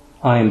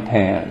 I am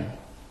Pan.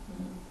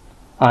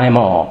 I am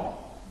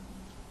all.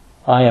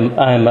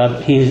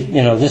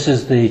 This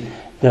is the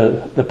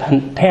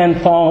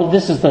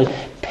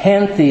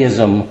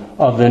pantheism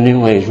of the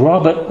New Age.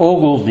 Robert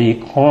Ogilvy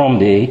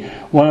Crombie,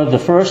 one of the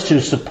first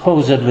to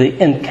supposedly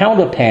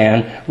encounter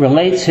Pan,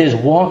 relates his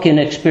walk-in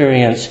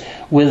experience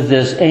with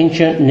this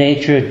ancient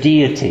nature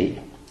deity.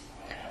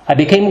 I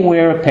became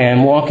aware of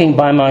Pan walking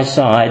by my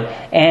side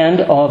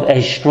and of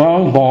a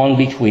strong bond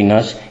between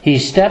us. He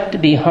stepped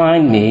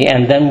behind me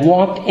and then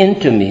walked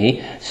into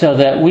me so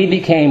that we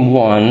became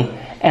one,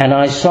 and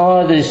I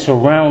saw the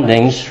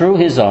surroundings through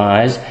his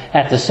eyes.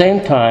 At the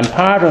same time,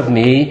 part of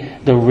me,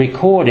 the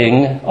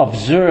recording,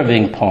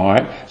 observing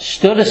part,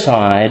 stood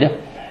aside.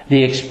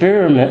 The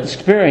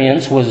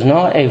experience was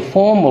not a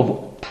form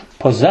of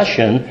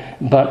possession,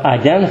 but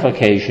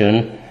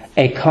identification,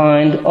 a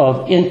kind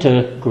of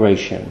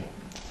integration.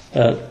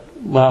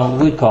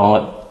 We'd call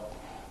it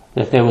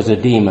that there was a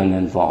demon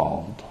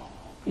involved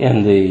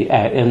in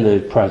the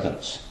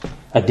presence,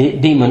 a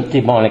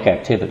demonic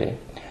activity.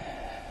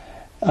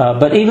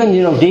 But even,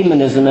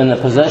 demonism and the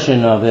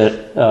possession of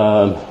it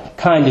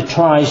kind of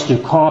tries to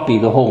copy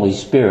the Holy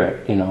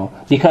Spirit,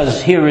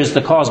 because here is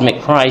the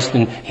cosmic Christ,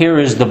 and here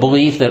is the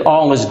belief that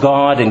all is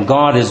God and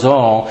God is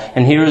all,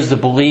 and here is the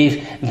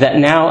belief that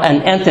now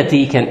an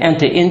entity can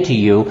enter into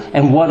you,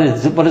 and what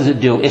does it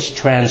do? It's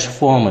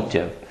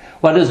transformative.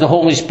 What does the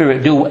Holy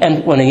Spirit do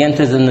when He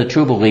enters in the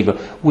true believer?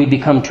 We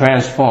become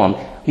transformed.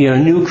 You're a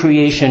new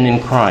creation in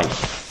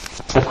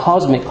Christ. The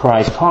cosmic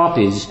Christ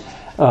copies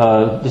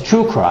the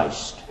true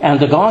Christ and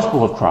the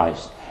gospel of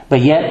Christ, but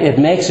yet it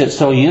makes it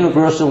so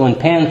universal and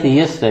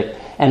pantheistic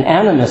and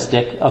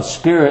animistic of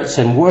spirits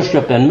and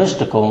worship and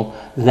mystical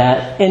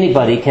that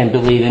anybody can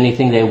believe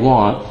anything they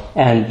want,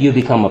 and you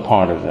become a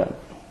part of it.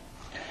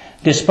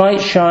 Despite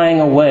shying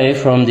away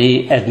from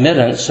the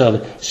admittance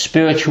of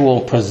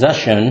spiritual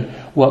possession,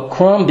 what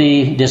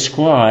Crombie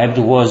described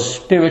was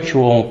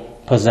spiritual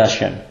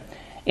possession.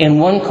 In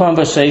one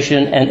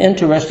conversation, an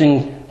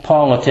interesting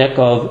politic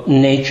of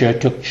nature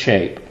took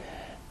shape.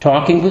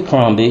 Talking with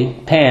Crombie,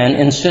 Pan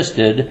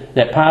insisted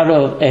that part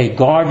of a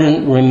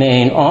garden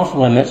remain off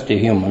limits to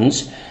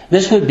humans.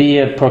 This would be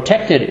a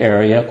protected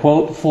area,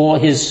 quote, for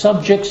his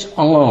subjects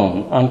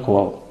alone,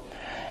 unquote.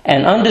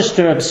 An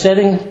undisturbed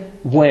setting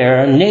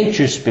where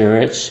nature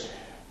spirits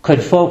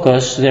could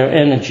focus their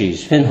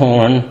energies.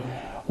 Findhorn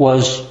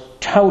was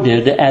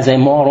touted as a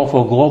model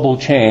for global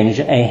change,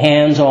 a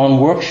hands-on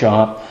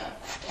workshop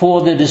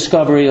for the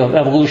discovery of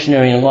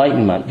evolutionary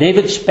enlightenment.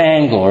 David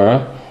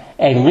Spangler,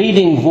 a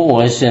leading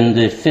voice in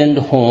the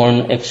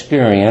Findhorn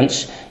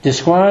experience,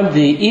 described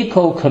the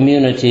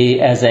eco-community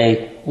as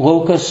a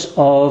locus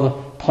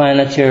of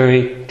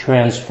planetary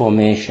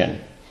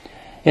transformation.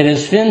 It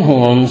is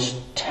Findhorn's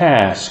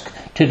task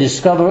to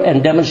discover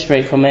and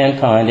demonstrate for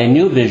mankind a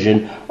new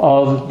vision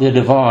of the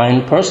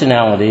divine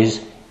personalities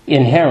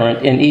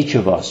inherent in each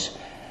of us.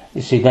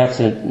 You see, that's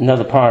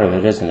another part of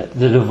it, isn't it?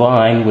 The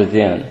divine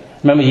within.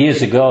 Remember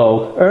years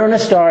ago,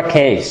 Ernest R.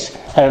 Case.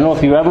 I don't know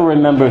if you ever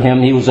remember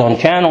him. He was on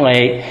Channel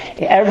 8.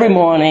 Every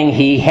morning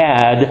he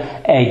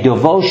had a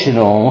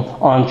devotional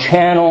on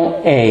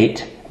Channel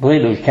 8. I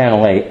believe it was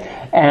Channel 8.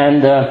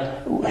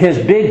 And his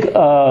big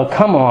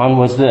come-on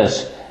was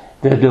this: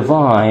 the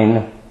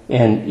divine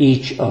in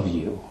each of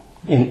you,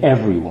 in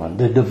everyone.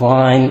 The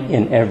divine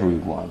in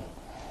everyone.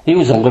 He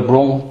was a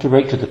liberal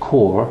right to the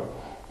core,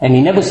 and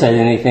he never said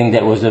anything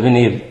that was of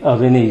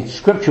any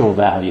scriptural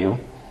value.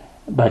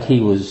 But he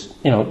was,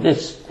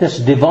 this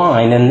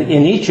divine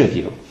in each of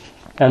you.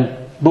 And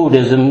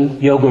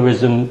Buddhism,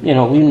 Yogaism,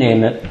 you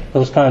name it,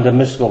 those kinds of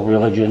mystical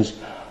religions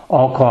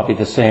all copy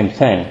the same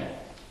thing.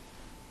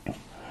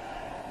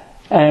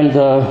 And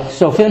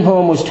so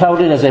Findhorn was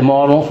touted as a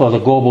model for the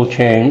global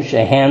change,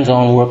 a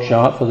hands-on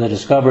workshop for the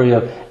discovery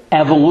of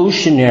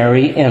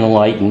evolutionary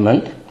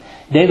enlightenment.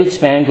 David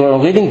Spangler, a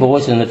leading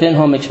voice in the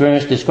Findhorn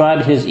experience,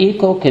 described his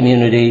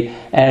eco-community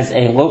as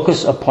a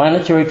locus of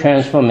planetary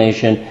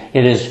transformation.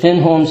 It is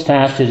Findhorn's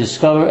task to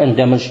discover and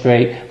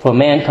demonstrate for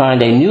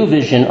mankind a new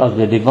vision of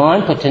the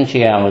divine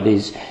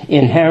potentialities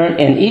inherent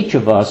in each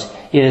of us.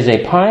 It is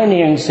a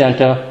pioneering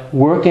center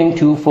working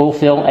to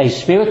fulfill a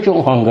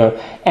spiritual hunger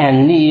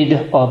and need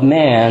of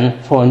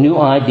man for new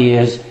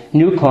ideas,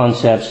 new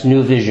concepts,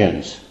 new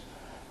visions.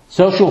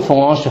 Social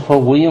philosopher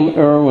William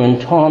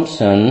Irwin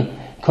Thompson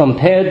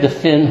compared the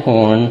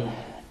Findhorn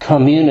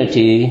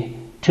community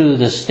to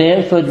the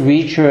Stanford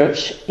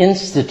Research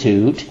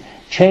Institute,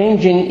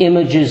 Changing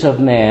Images of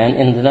Man,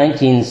 in the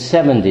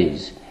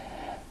 1970s.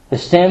 The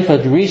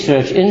Stanford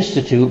Research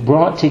Institute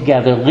brought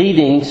together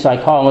leading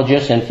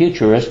psychologists and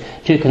futurists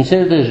to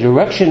consider the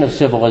direction of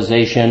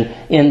civilization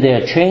in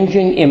their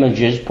Changing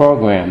Images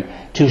program.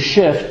 The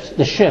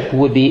shift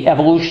would be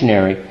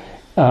evolutionary,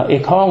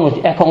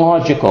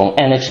 ecological,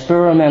 and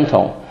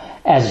experimental,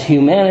 as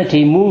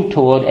humanity moved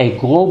toward a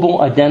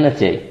global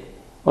identity.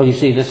 Well, you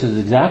see, this is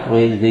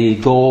exactly the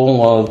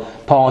goal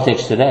of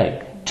politics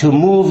today. To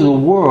move the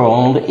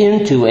world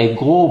into a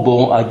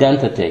global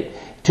identity.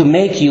 To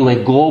make you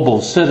a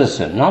global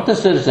citizen. Not the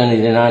citizen of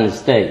the United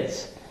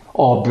States,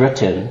 or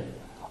Britain,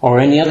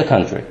 or any other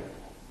country.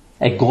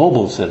 A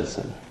global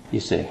citizen, you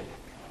see.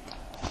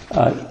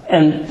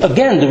 And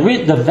again,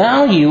 the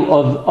value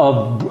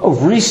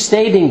of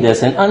restating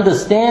this and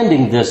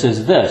understanding this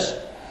is this: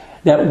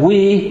 that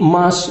we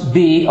must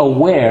be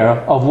aware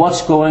of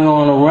what's going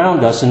on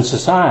around us in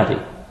society.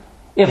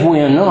 If we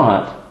are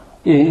not,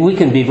 we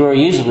can be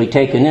very easily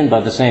taken in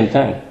by the same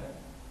thing.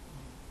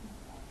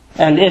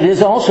 And it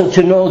is also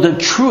to know the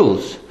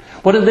truth.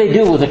 What do they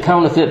do with a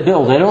counterfeit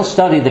bill? They don't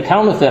study the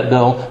counterfeit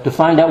bill to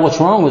find out what's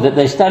wrong with it.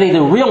 They study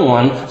the real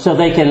one so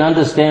they can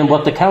understand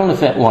what the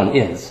counterfeit one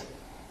is.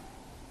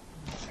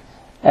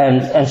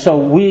 And so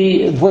what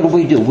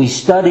do? We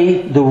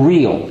study the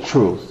real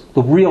truth.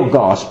 The real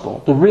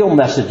gospel, the real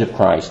message of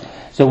Christ,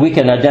 so we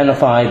can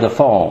identify the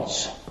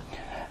false.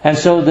 And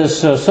so this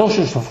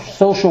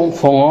social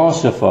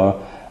philosopher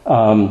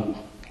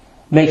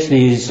makes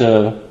these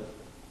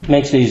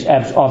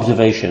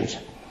observations.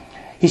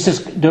 He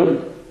says,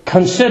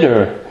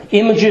 consider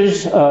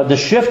images, the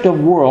shift of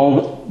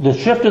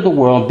the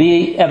world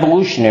be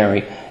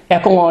evolutionary,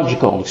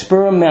 ecological,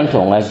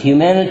 experimental, as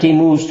humanity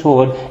moves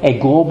toward a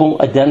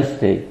global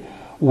identity,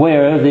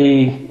 where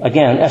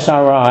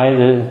SRI,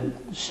 the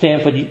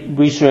Stanford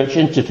Research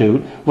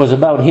Institute, was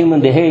about human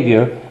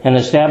behavior and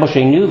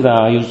establishing new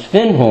values.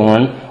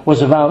 Findhorn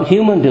was about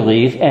human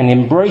belief and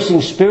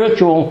embracing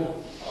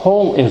spiritual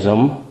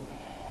holism.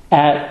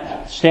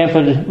 At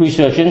Stanford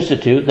Research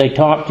Institute, they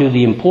talked to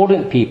the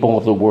important people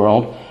of the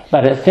world,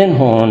 but at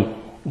Findhorn,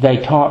 they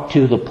talked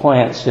to the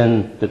plants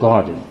in the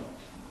garden.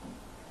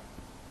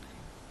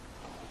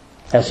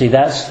 And see,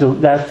 that's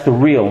the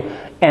real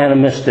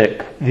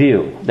animistic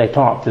view. They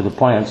talk to the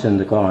plants in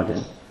the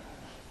garden.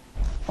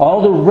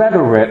 All the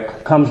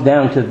rhetoric comes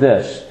down to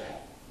this: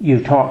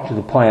 you talk to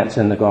the plants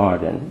in the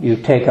garden. You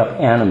take up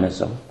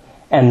animism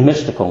and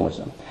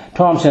mysticalism.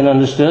 Thompson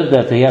understood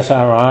that the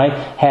SRI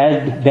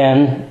had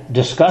been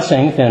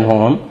discussing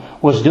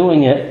Findhorn, was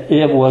doing it.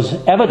 It was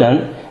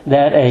evident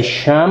that a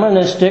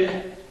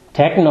shamanistic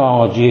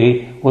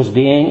technology was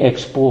being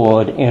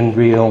explored in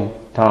real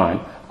time.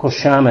 Of course,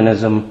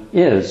 shamanism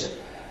is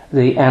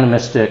the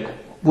animistic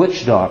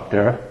witch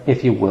doctor,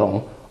 if you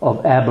will,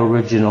 of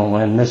Aboriginal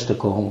and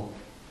mystical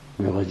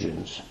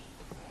religions.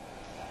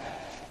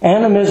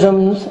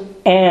 Animism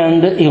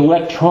and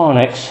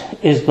electronics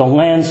is the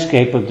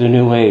landscape of the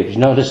New Age.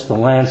 Notice the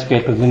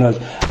landscape of the New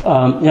Age.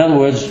 In other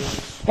words,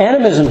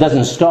 animism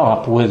doesn't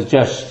stop with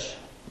just,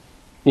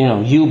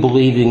 you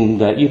believing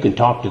that you can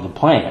talk to the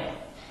plant.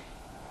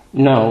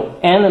 No,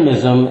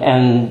 animism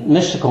and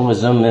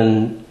mysticalism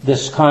and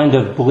this kind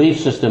of belief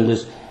system,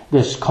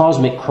 this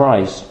cosmic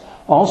Christ,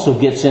 also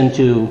gets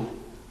into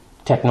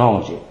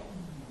technology.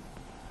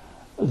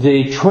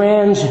 The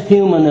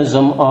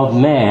transhumanism of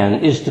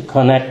man is to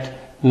connect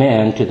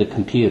man to the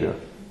computer,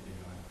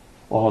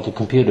 or the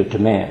computer to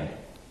man.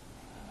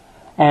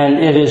 And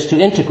it is to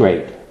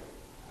integrate.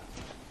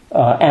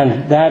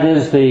 And that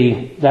is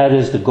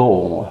the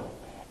goal.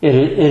 It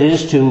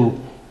is to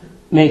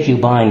make you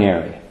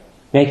binary,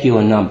 make you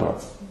a number.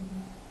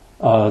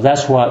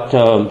 That's what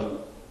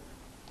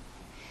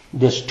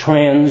this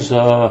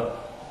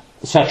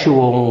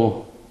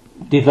sexual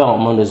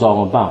development is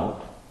all about.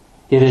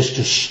 It is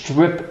to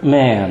strip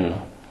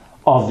man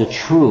of the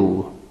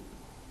true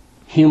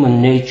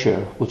human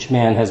nature which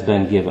man has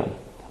been given.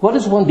 What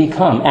does one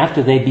become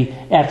after they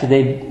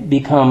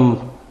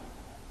become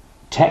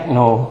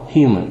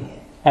techno-human?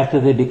 After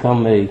they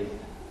become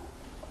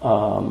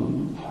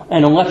an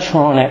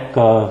electronic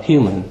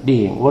human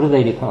being, what do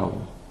they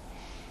become?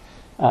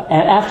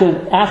 And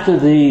after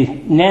the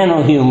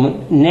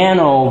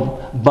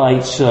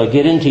nanobites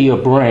get into your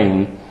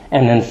brain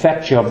and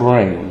infect your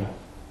brain,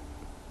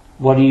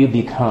 what do you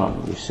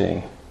become, you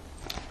see?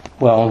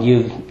 Well,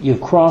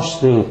 you've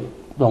crossed the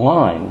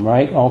line,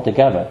 right,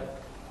 altogether.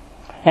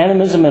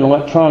 Animism and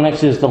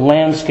electronics is the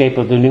landscape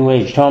of the New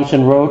Age.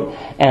 Thompson wrote,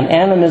 and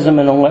animism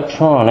and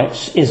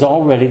electronics is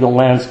already the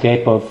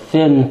landscape of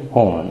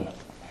Findhorn.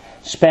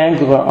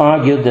 Spangler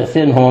argued that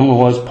Findhorn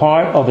was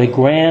part of a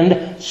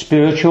grand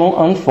spiritual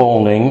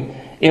unfolding.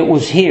 It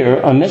was here,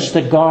 amidst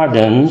the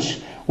gardens,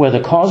 where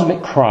the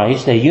cosmic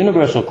Christ, a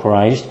universal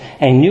Christ,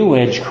 a New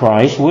Age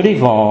Christ, would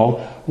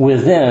evolve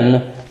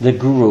within the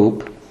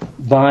group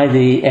by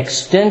the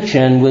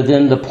extension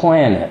within the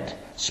planet.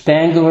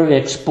 Spangler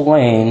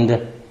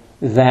explained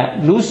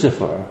that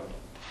Lucifer,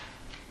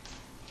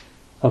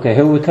 okay,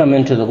 here we come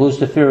into the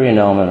Luciferian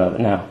element of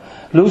it now.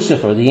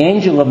 Lucifer, the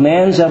angel of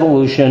man's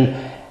evolution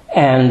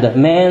and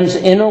man's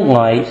inner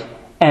light,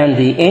 and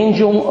the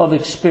angel of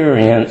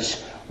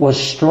experience, was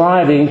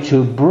striving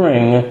to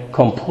bring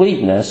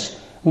completeness.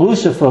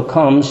 Lucifer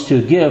comes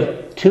to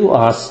give to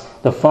us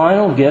the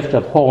final gift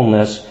of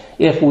wholeness.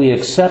 If we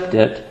accept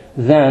it,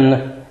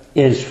 then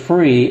is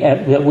free,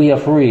 that we are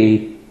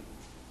free,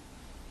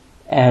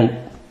 and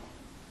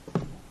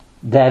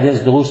that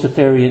is the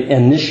Luciferian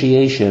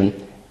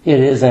initiation. It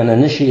is an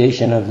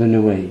initiation of the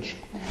New Age.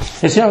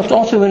 It's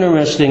also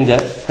interesting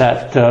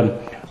that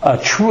a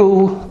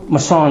true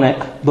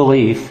Masonic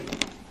belief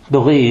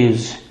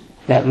believes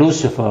that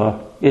Lucifer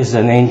is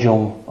an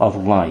angel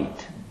of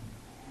light,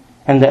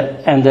 and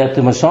that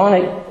the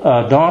Masonic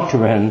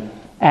doctrine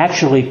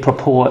actually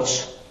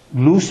purports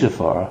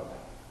Lucifer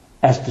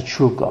as the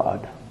true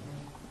God.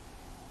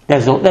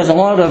 There's a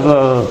lot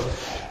of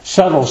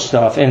subtle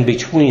stuff in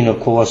between, of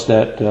course,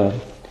 that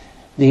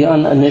the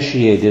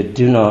uninitiated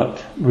do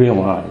not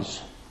realize.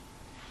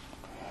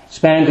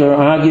 Spangler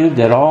argued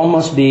that all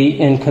must be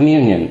in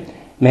communion.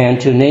 Man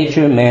to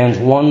nature, man's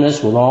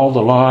oneness with all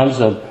the lives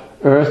of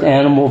earth,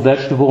 animal,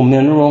 vegetable,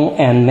 mineral,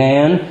 and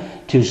man,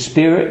 to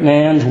spirit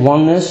man's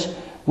oneness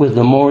with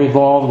the more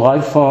evolved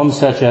life forms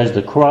such as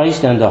the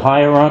Christ and the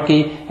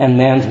hierarchy, and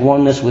man's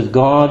oneness with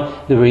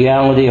God, the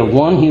reality of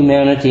one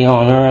humanity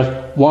on earth,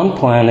 one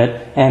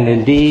planet, and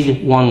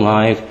indeed one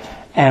life.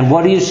 And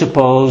what do you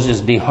suppose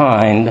is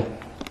behind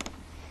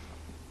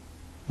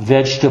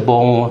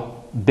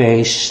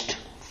vegetable-based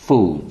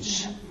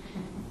foods?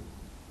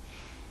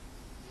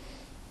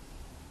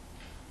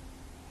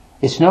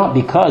 It's not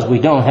because we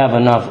don't have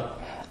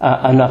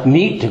enough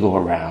meat to go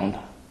around,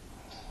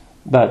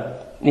 but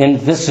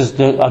this is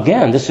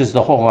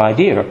the whole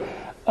idea.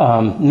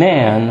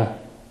 Man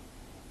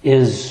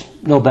is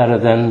no better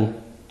than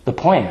the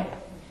plant,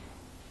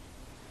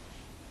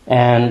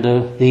 and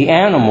the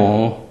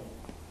animal.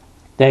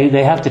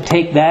 They have to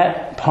take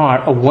that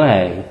part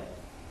away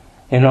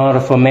in order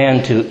for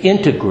man to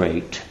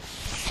integrate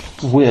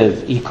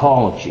with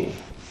ecology.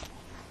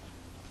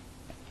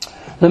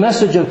 The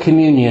message of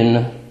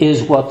communion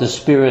is what the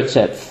spirits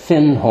at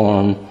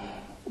Findhorn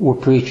were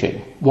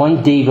preaching.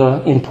 One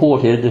diva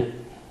imparted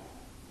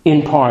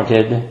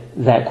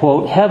that,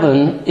 quote,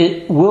 heaven,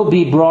 it will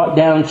be brought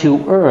down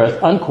to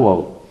earth,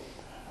 unquote,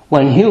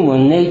 when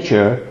human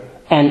nature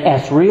and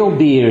ethereal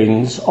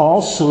beings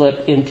all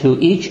slip into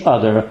each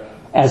other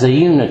as a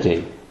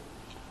unity.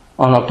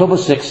 On October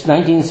 6,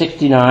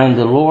 1969,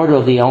 the Lord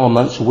of the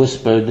Elements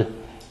whispered,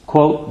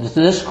 quote,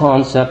 this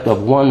concept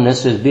of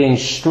oneness is being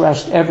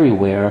stressed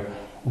everywhere,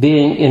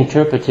 being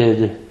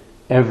interpreted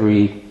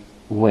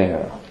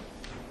everywhere,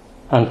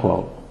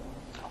 unquote.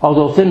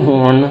 Although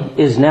Findhorn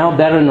is now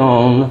better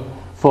known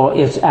for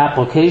its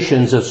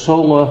applications of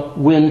solar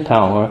wind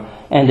power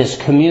and its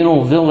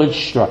communal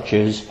village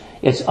structures,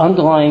 its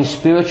underlying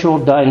spiritual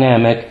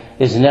dynamic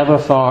is never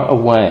far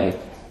away.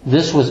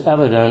 This was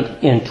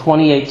evident in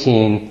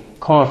 2018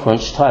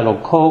 conference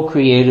titled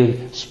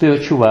Co-Creative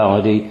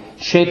Spirituality,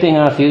 Shaping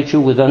Our Future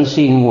with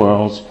Unseen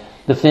Worlds.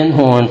 The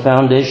Findhorn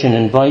Foundation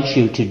invites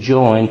you to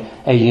join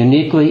a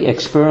uniquely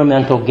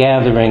experimental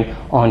gathering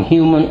on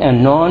human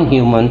and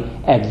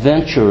non-human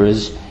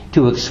adventurers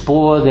to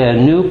explore their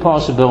new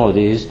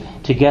possibilities.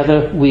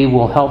 Together we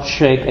will help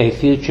shape a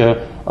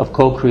future of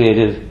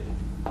co-creative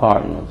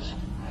partners.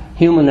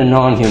 human and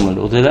non-human.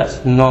 Well,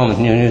 that's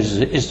non-human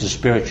is the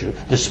spiritual,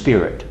 the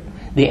spirit,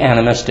 the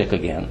animistic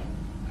again.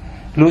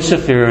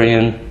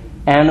 Luciferian,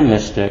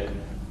 animistic,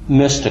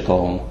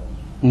 mystical,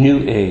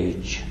 New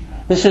Age.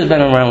 This has been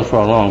around for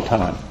a long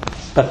time.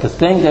 But the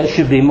thing that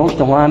should be most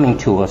alarming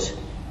to us,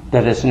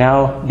 that is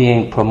now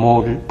being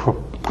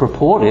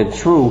purported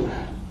through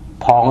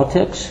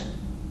politics,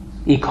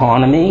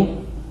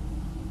 economy,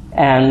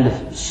 and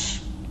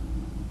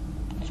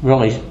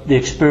really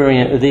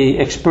the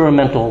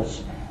experimental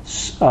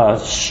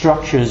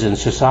structures in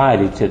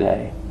society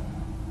today.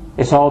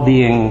 It's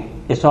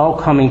all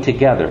coming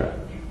together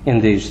in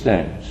these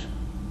things.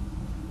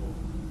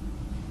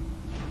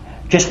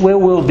 Just where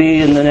we'll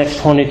be in the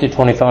next 20 to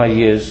 25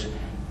 years,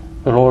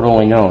 the Lord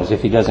only knows,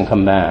 if He doesn't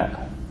come back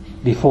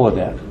before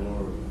that.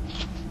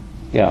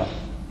 Yeah.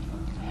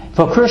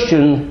 For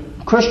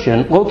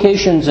Christian,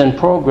 locations and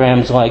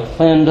programs like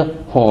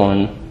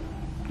Findhorn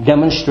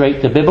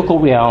demonstrate the biblical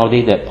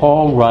reality that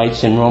Paul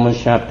writes in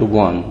Romans chapter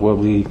 1, where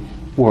we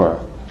were.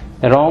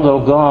 That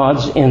although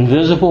God's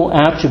invisible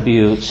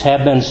attributes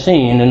have been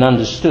seen and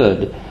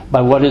understood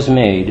by what is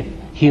made,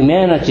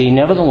 humanity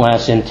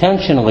nevertheless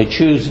intentionally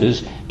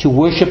chooses to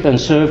worship and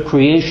serve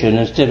creation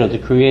instead of the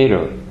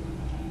Creator.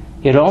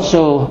 It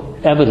also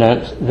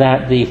evident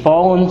that the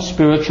fallen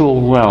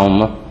spiritual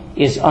realm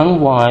is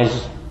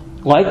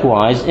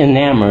likewise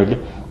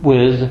enamored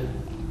with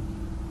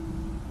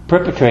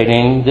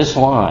perpetrating this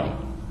lie.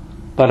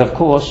 But of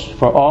course,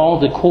 for all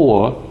the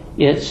core,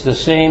 it's the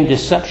same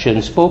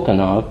deception spoken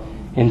of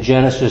in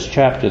Genesis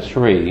chapter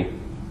 3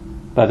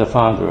 by the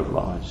father of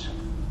lies.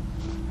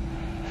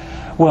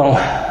 Well,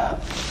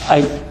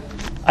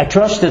 I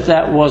trust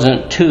that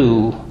wasn't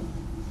too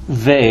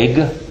vague,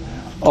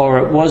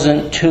 or it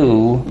wasn't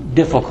too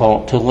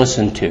difficult to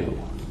listen to,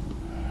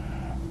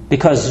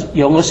 because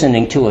you're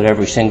listening to it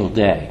every single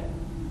day.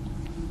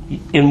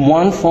 In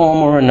one form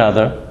or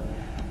another,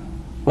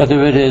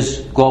 whether it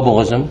is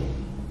globalism,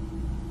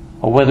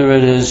 or whether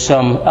it is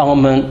some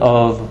element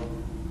of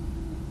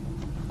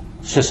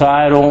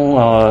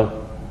societal,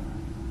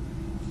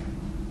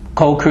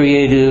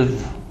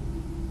 co-creative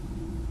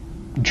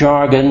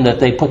jargon that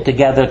they put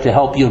together to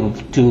help you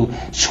to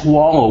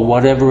swallow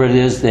whatever it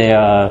is they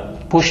are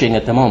pushing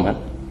at the moment,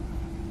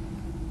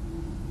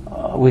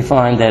 we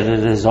find that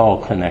it is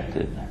all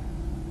connected.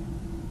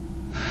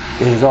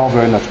 It is all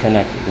very much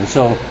connected. And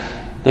so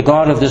the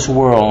God of this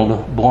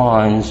world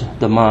blinds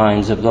the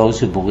minds of those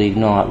who believe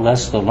not,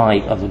 lest the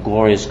light of the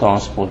glorious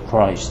gospel of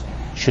Christ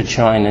should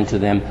shine into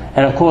them.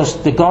 And of course,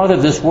 the God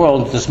of this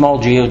world, the small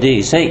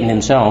God, Satan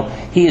himself,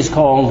 he is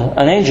called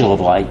an angel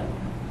of light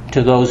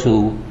to those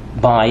who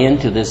buy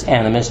into this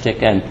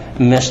animistic and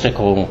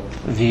mystical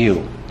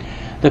view.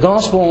 The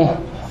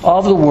gospel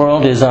of the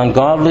world is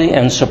ungodly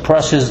and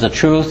suppresses the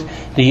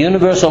truth. The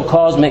universal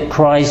cosmic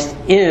Christ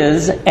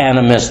is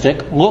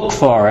animistic. Look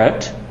for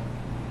it.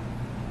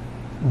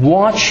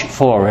 Watch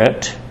for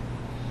it.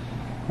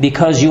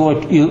 Because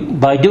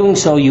by doing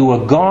so, you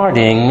are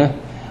guarding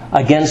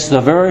against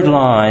the very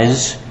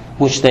lies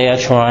which they are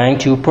trying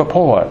to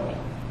purport.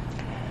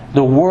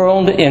 The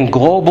world in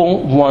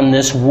global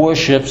oneness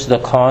worships the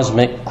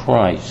cosmic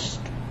Christ.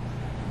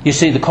 You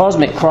see, the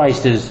cosmic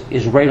Christ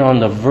is right on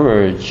the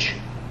verge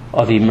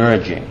of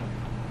emerging.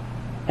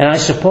 And I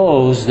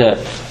suppose that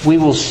we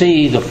will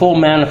see the full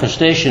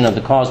manifestation of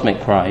the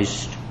cosmic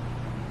Christ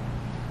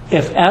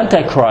if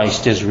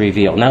Antichrist is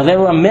revealed. Now,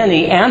 there are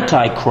many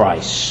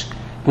Antichrists.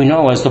 We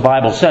know, as the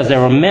Bible says,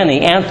 there are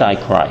many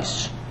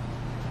Antichrists.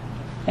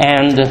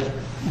 And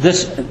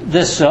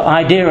this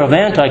idea of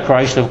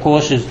Antichrist, of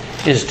course,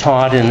 is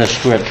taught in the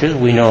Scriptures.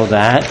 We know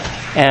that.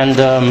 And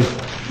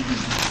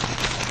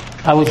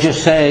I would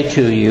just say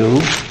to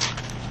you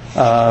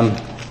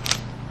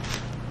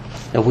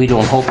that we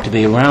don't hope to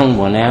be around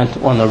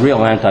when the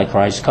real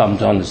Antichrist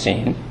comes on the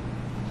scene.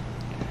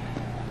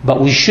 But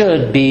we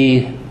should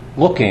be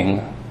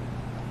looking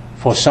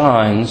for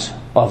signs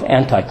of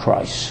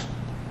Antichrist.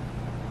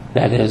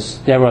 That is,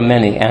 there are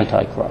many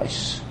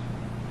Antichrists.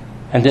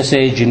 And this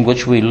age in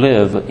which we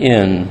live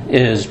in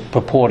is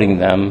purporting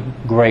them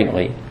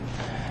greatly.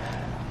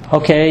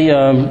 Okay,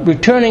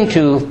 returning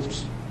to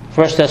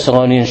 1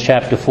 Thessalonians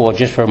chapter 4,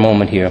 just for a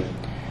moment here.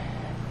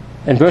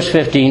 In verse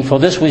 15, "For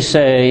this we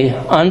say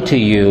unto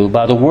you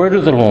by the word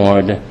of the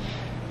Lord,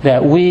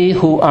 that we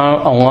who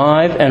are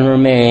alive and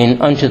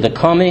remain unto the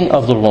coming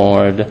of the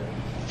Lord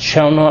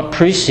shall not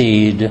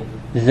precede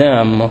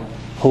them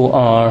who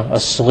are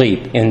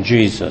asleep in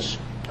Jesus,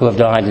 who have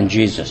died in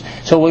Jesus."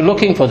 So we're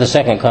looking for the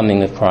second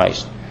coming of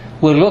Christ.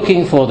 We're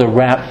looking for the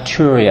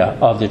rapturia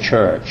of the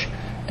church.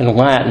 In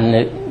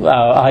Latin, the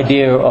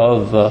idea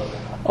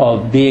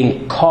of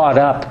being caught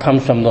up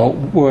comes from the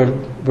word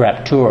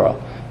raptura.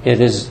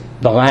 It is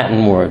the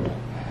Latin word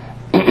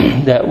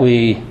that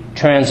we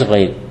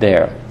translate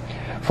there.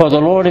 "For the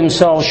Lord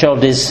himself shall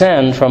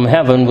descend from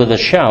heaven with a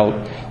shout,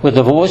 with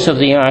the voice of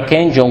the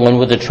archangel, and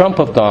with the trump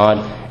of God,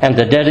 and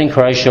the dead in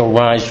Christ shall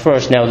rise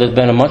first." Now, there's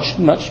been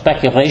much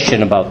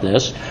speculation about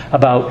this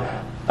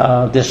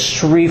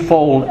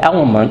threefold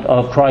element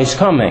of Christ's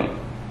coming.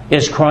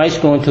 Is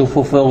Christ going to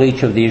fulfill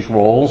each of these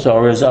roles,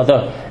 or is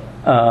other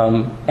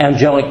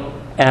angelic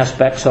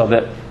aspects of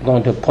it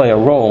going to play a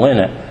role in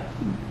it?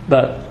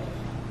 But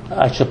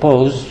I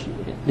suppose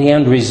the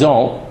end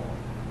result,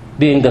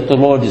 being that the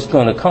Lord is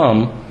going to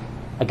come,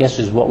 I guess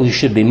is what we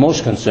should be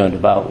most concerned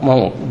about.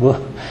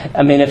 Well,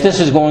 I mean, if this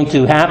is going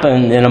to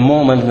happen in a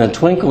moment, in the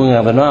twinkling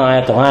of an eye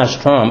at the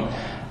last trump,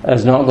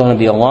 there's not going to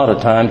be a lot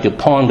of time to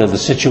ponder the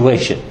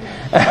situation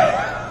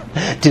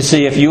to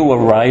see if you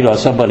were right or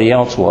somebody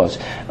else was.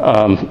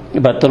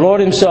 But the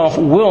Lord himself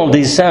will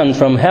descend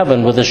from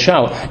heaven with a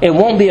shout. It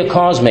won't be a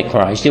cosmic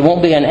Christ. It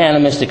won't be an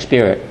animistic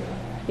spirit.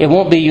 It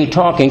won't be you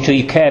talking to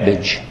your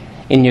cabbage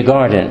in your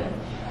garden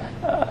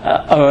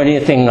or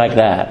anything like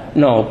that.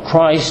 No,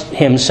 Christ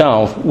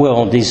himself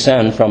will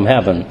descend from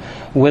heaven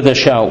with a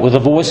shout, with the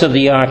voice of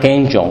the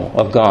archangel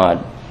of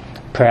God,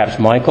 perhaps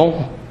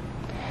Michael,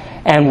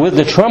 and with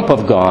the trump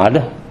of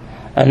God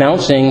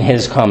announcing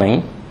his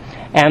coming.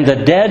 And the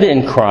dead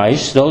in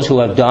Christ, those who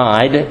have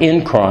died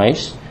in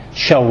Christ,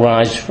 shall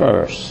rise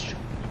first.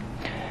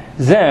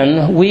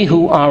 Then we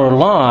who are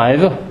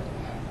alive,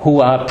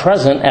 who are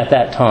present at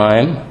that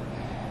time,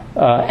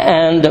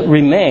 and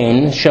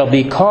remain, shall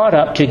be caught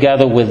up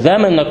together with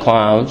them in the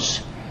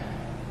clouds,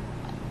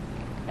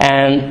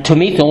 and to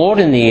meet the Lord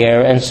in the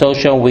air, and so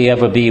shall we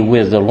ever be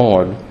with the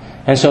Lord.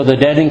 And so the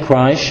dead in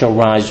Christ shall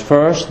rise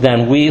first,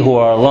 then we who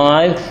are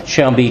alive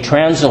shall be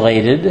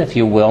translated, if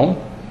you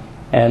will,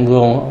 and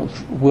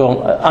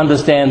we'll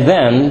understand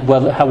then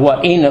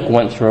what Enoch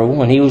went through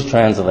when he was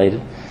translated.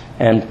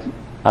 And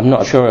I'm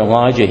not sure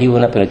Elijah, he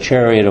went up in a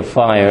chariot of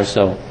fire,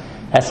 so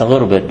that's a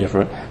little bit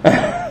different.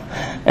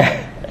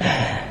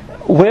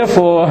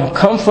 Wherefore,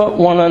 comfort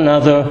one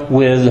another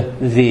with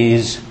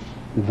these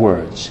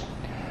words.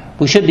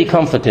 We should be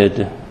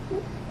comforted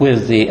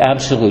with the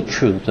absolute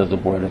truth of the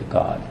Word of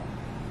God.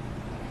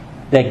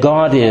 That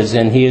God is,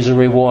 and He is a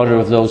rewarder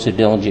of those who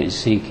diligently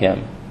seek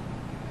Him.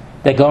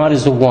 That God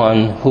is the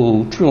one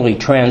who truly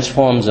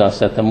transforms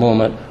us at the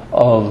moment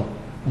of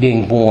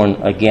being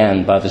born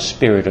again by the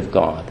Spirit of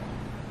God.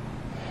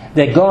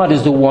 That God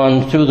is the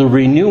one, through the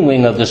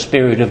renewing of the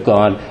Spirit of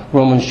God,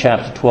 Romans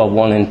chapter 12,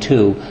 1 and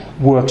 2,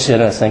 works in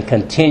us and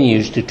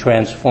continues to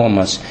transform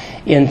us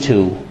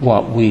into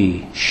what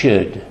we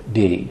should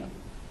be.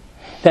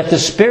 That the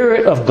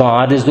Spirit of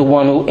God is the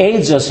one who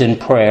aids us in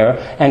prayer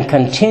and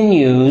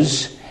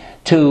continues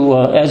to,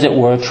 as it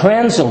were,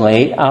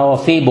 translate our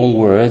feeble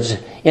words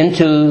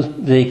into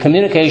the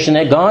communication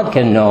that God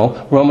can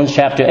know, Romans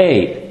chapter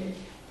 8.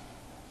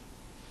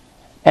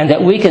 And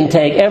that we can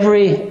take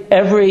every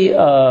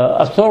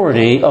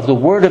authority of the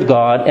Word of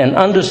God and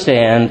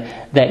understand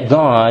that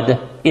God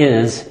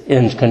is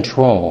in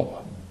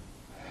control.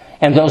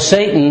 And though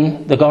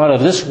Satan, the god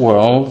of this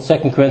world,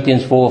 2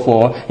 Corinthians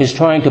 4:4, is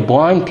trying to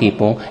blind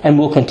people and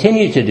will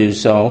continue to do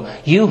so,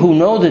 you who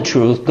know the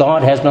truth,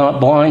 God has not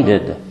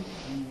blinded.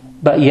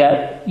 But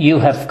yet you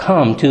have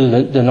come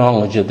to the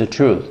knowledge of the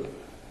truth.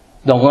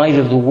 The light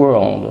of the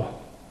world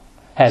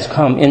has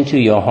come into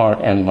your heart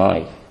and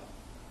life.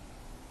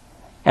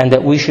 And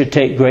that we should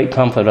take great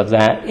comfort of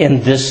that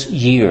in this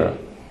year,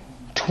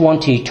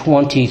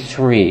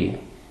 2023.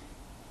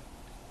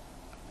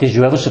 Did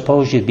you ever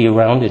suppose you'd be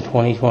around in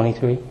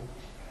 2023?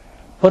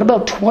 What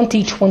about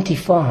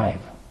 2025?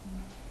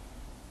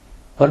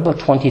 What about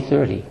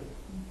 2030?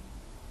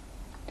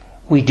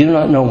 We do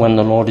not know when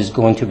the Lord is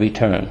going to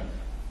return.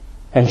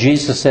 And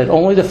Jesus said,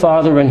 only the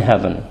Father in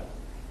heaven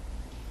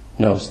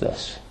knows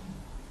this,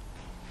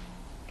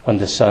 when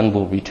the Son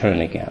will return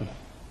again.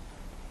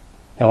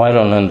 Now, I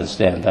don't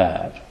understand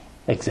that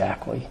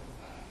exactly.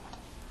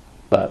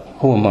 But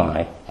who am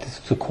I? It's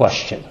the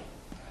question.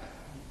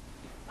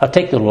 I'll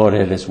take the Lord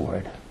at His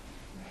word,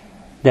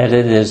 that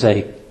it is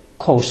a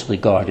closely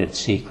guarded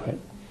secret,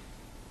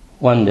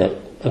 one that,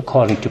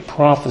 according to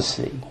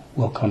prophecy,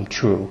 will come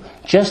true,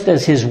 just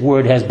as His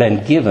word has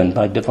been given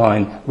by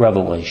divine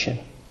revelation.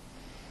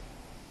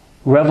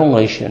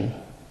 Revelation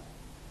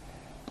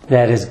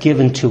that is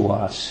given to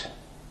us,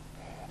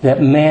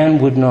 that man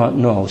would not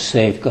know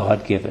save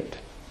God give it.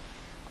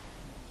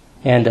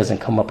 Man doesn't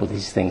come up with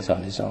these things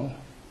on his own,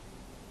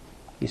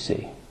 you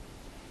see.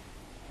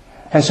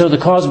 And so the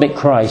cosmic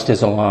Christ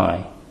is a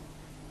lie.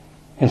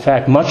 In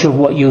fact, much of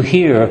what you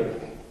hear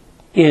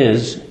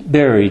is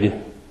buried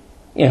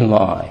in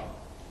lie,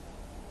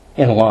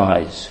 in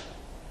lies.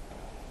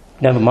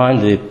 Never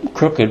mind the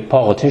crooked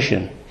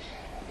politician.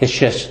 It's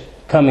just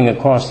coming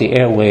across the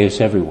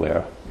airwaves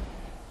everywhere,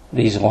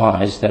 these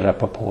lies that are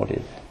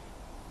purported.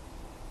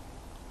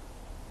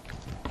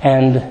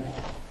 And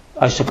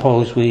I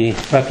suppose we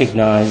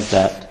recognize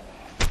that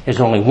there's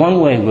only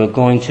one way we're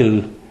going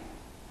to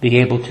be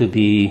able to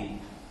be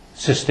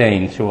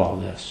sustained through all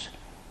this.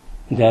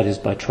 And that is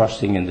by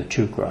trusting in the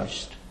true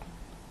Christ,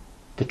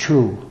 the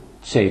true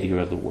Savior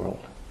of the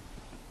world,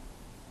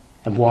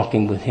 and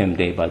walking with Him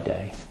day by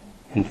day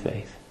in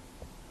faith.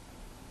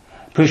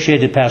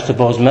 Appreciated Pastor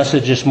Bo's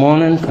message this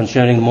morning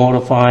concerning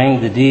mortifying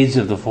the deeds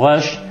of the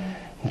flesh,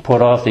 and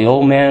put off the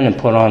old man and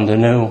put on the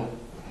new.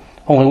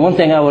 Only one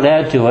thing I would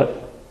add to it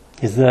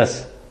is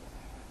this.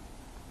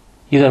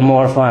 You got to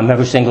mortify them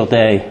every single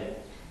day.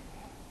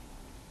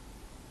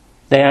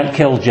 They aren't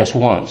killed just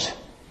once.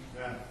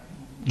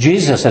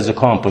 Jesus has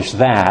accomplished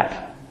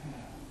that.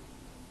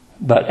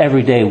 But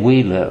every day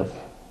we live,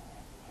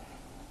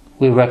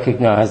 we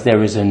recognize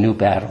there is a new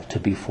battle to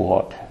be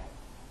fought.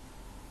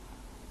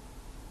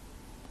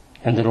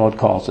 And the Lord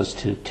calls us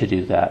to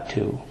do that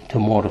too, to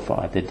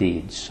mortify the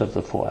deeds of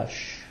the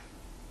flesh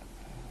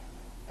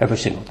every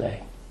single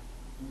day.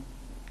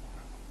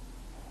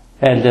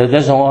 And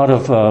there's a lot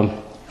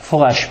of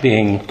flesh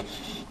being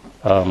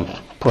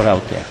put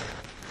out there.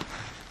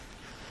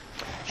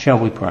 Shall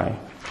we pray?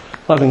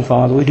 Loving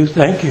Father, we do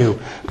thank you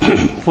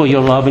for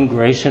your love and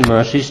grace and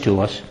mercies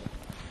to us.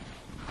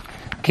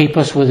 Keep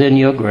us within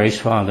your grace,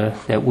 Father,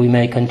 that we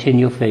may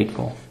continue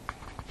faithful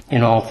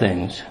in all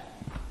things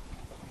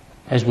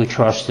as we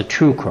trust the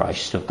true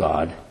Christ of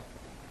God.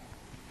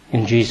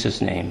 In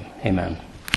Jesus' name, amen.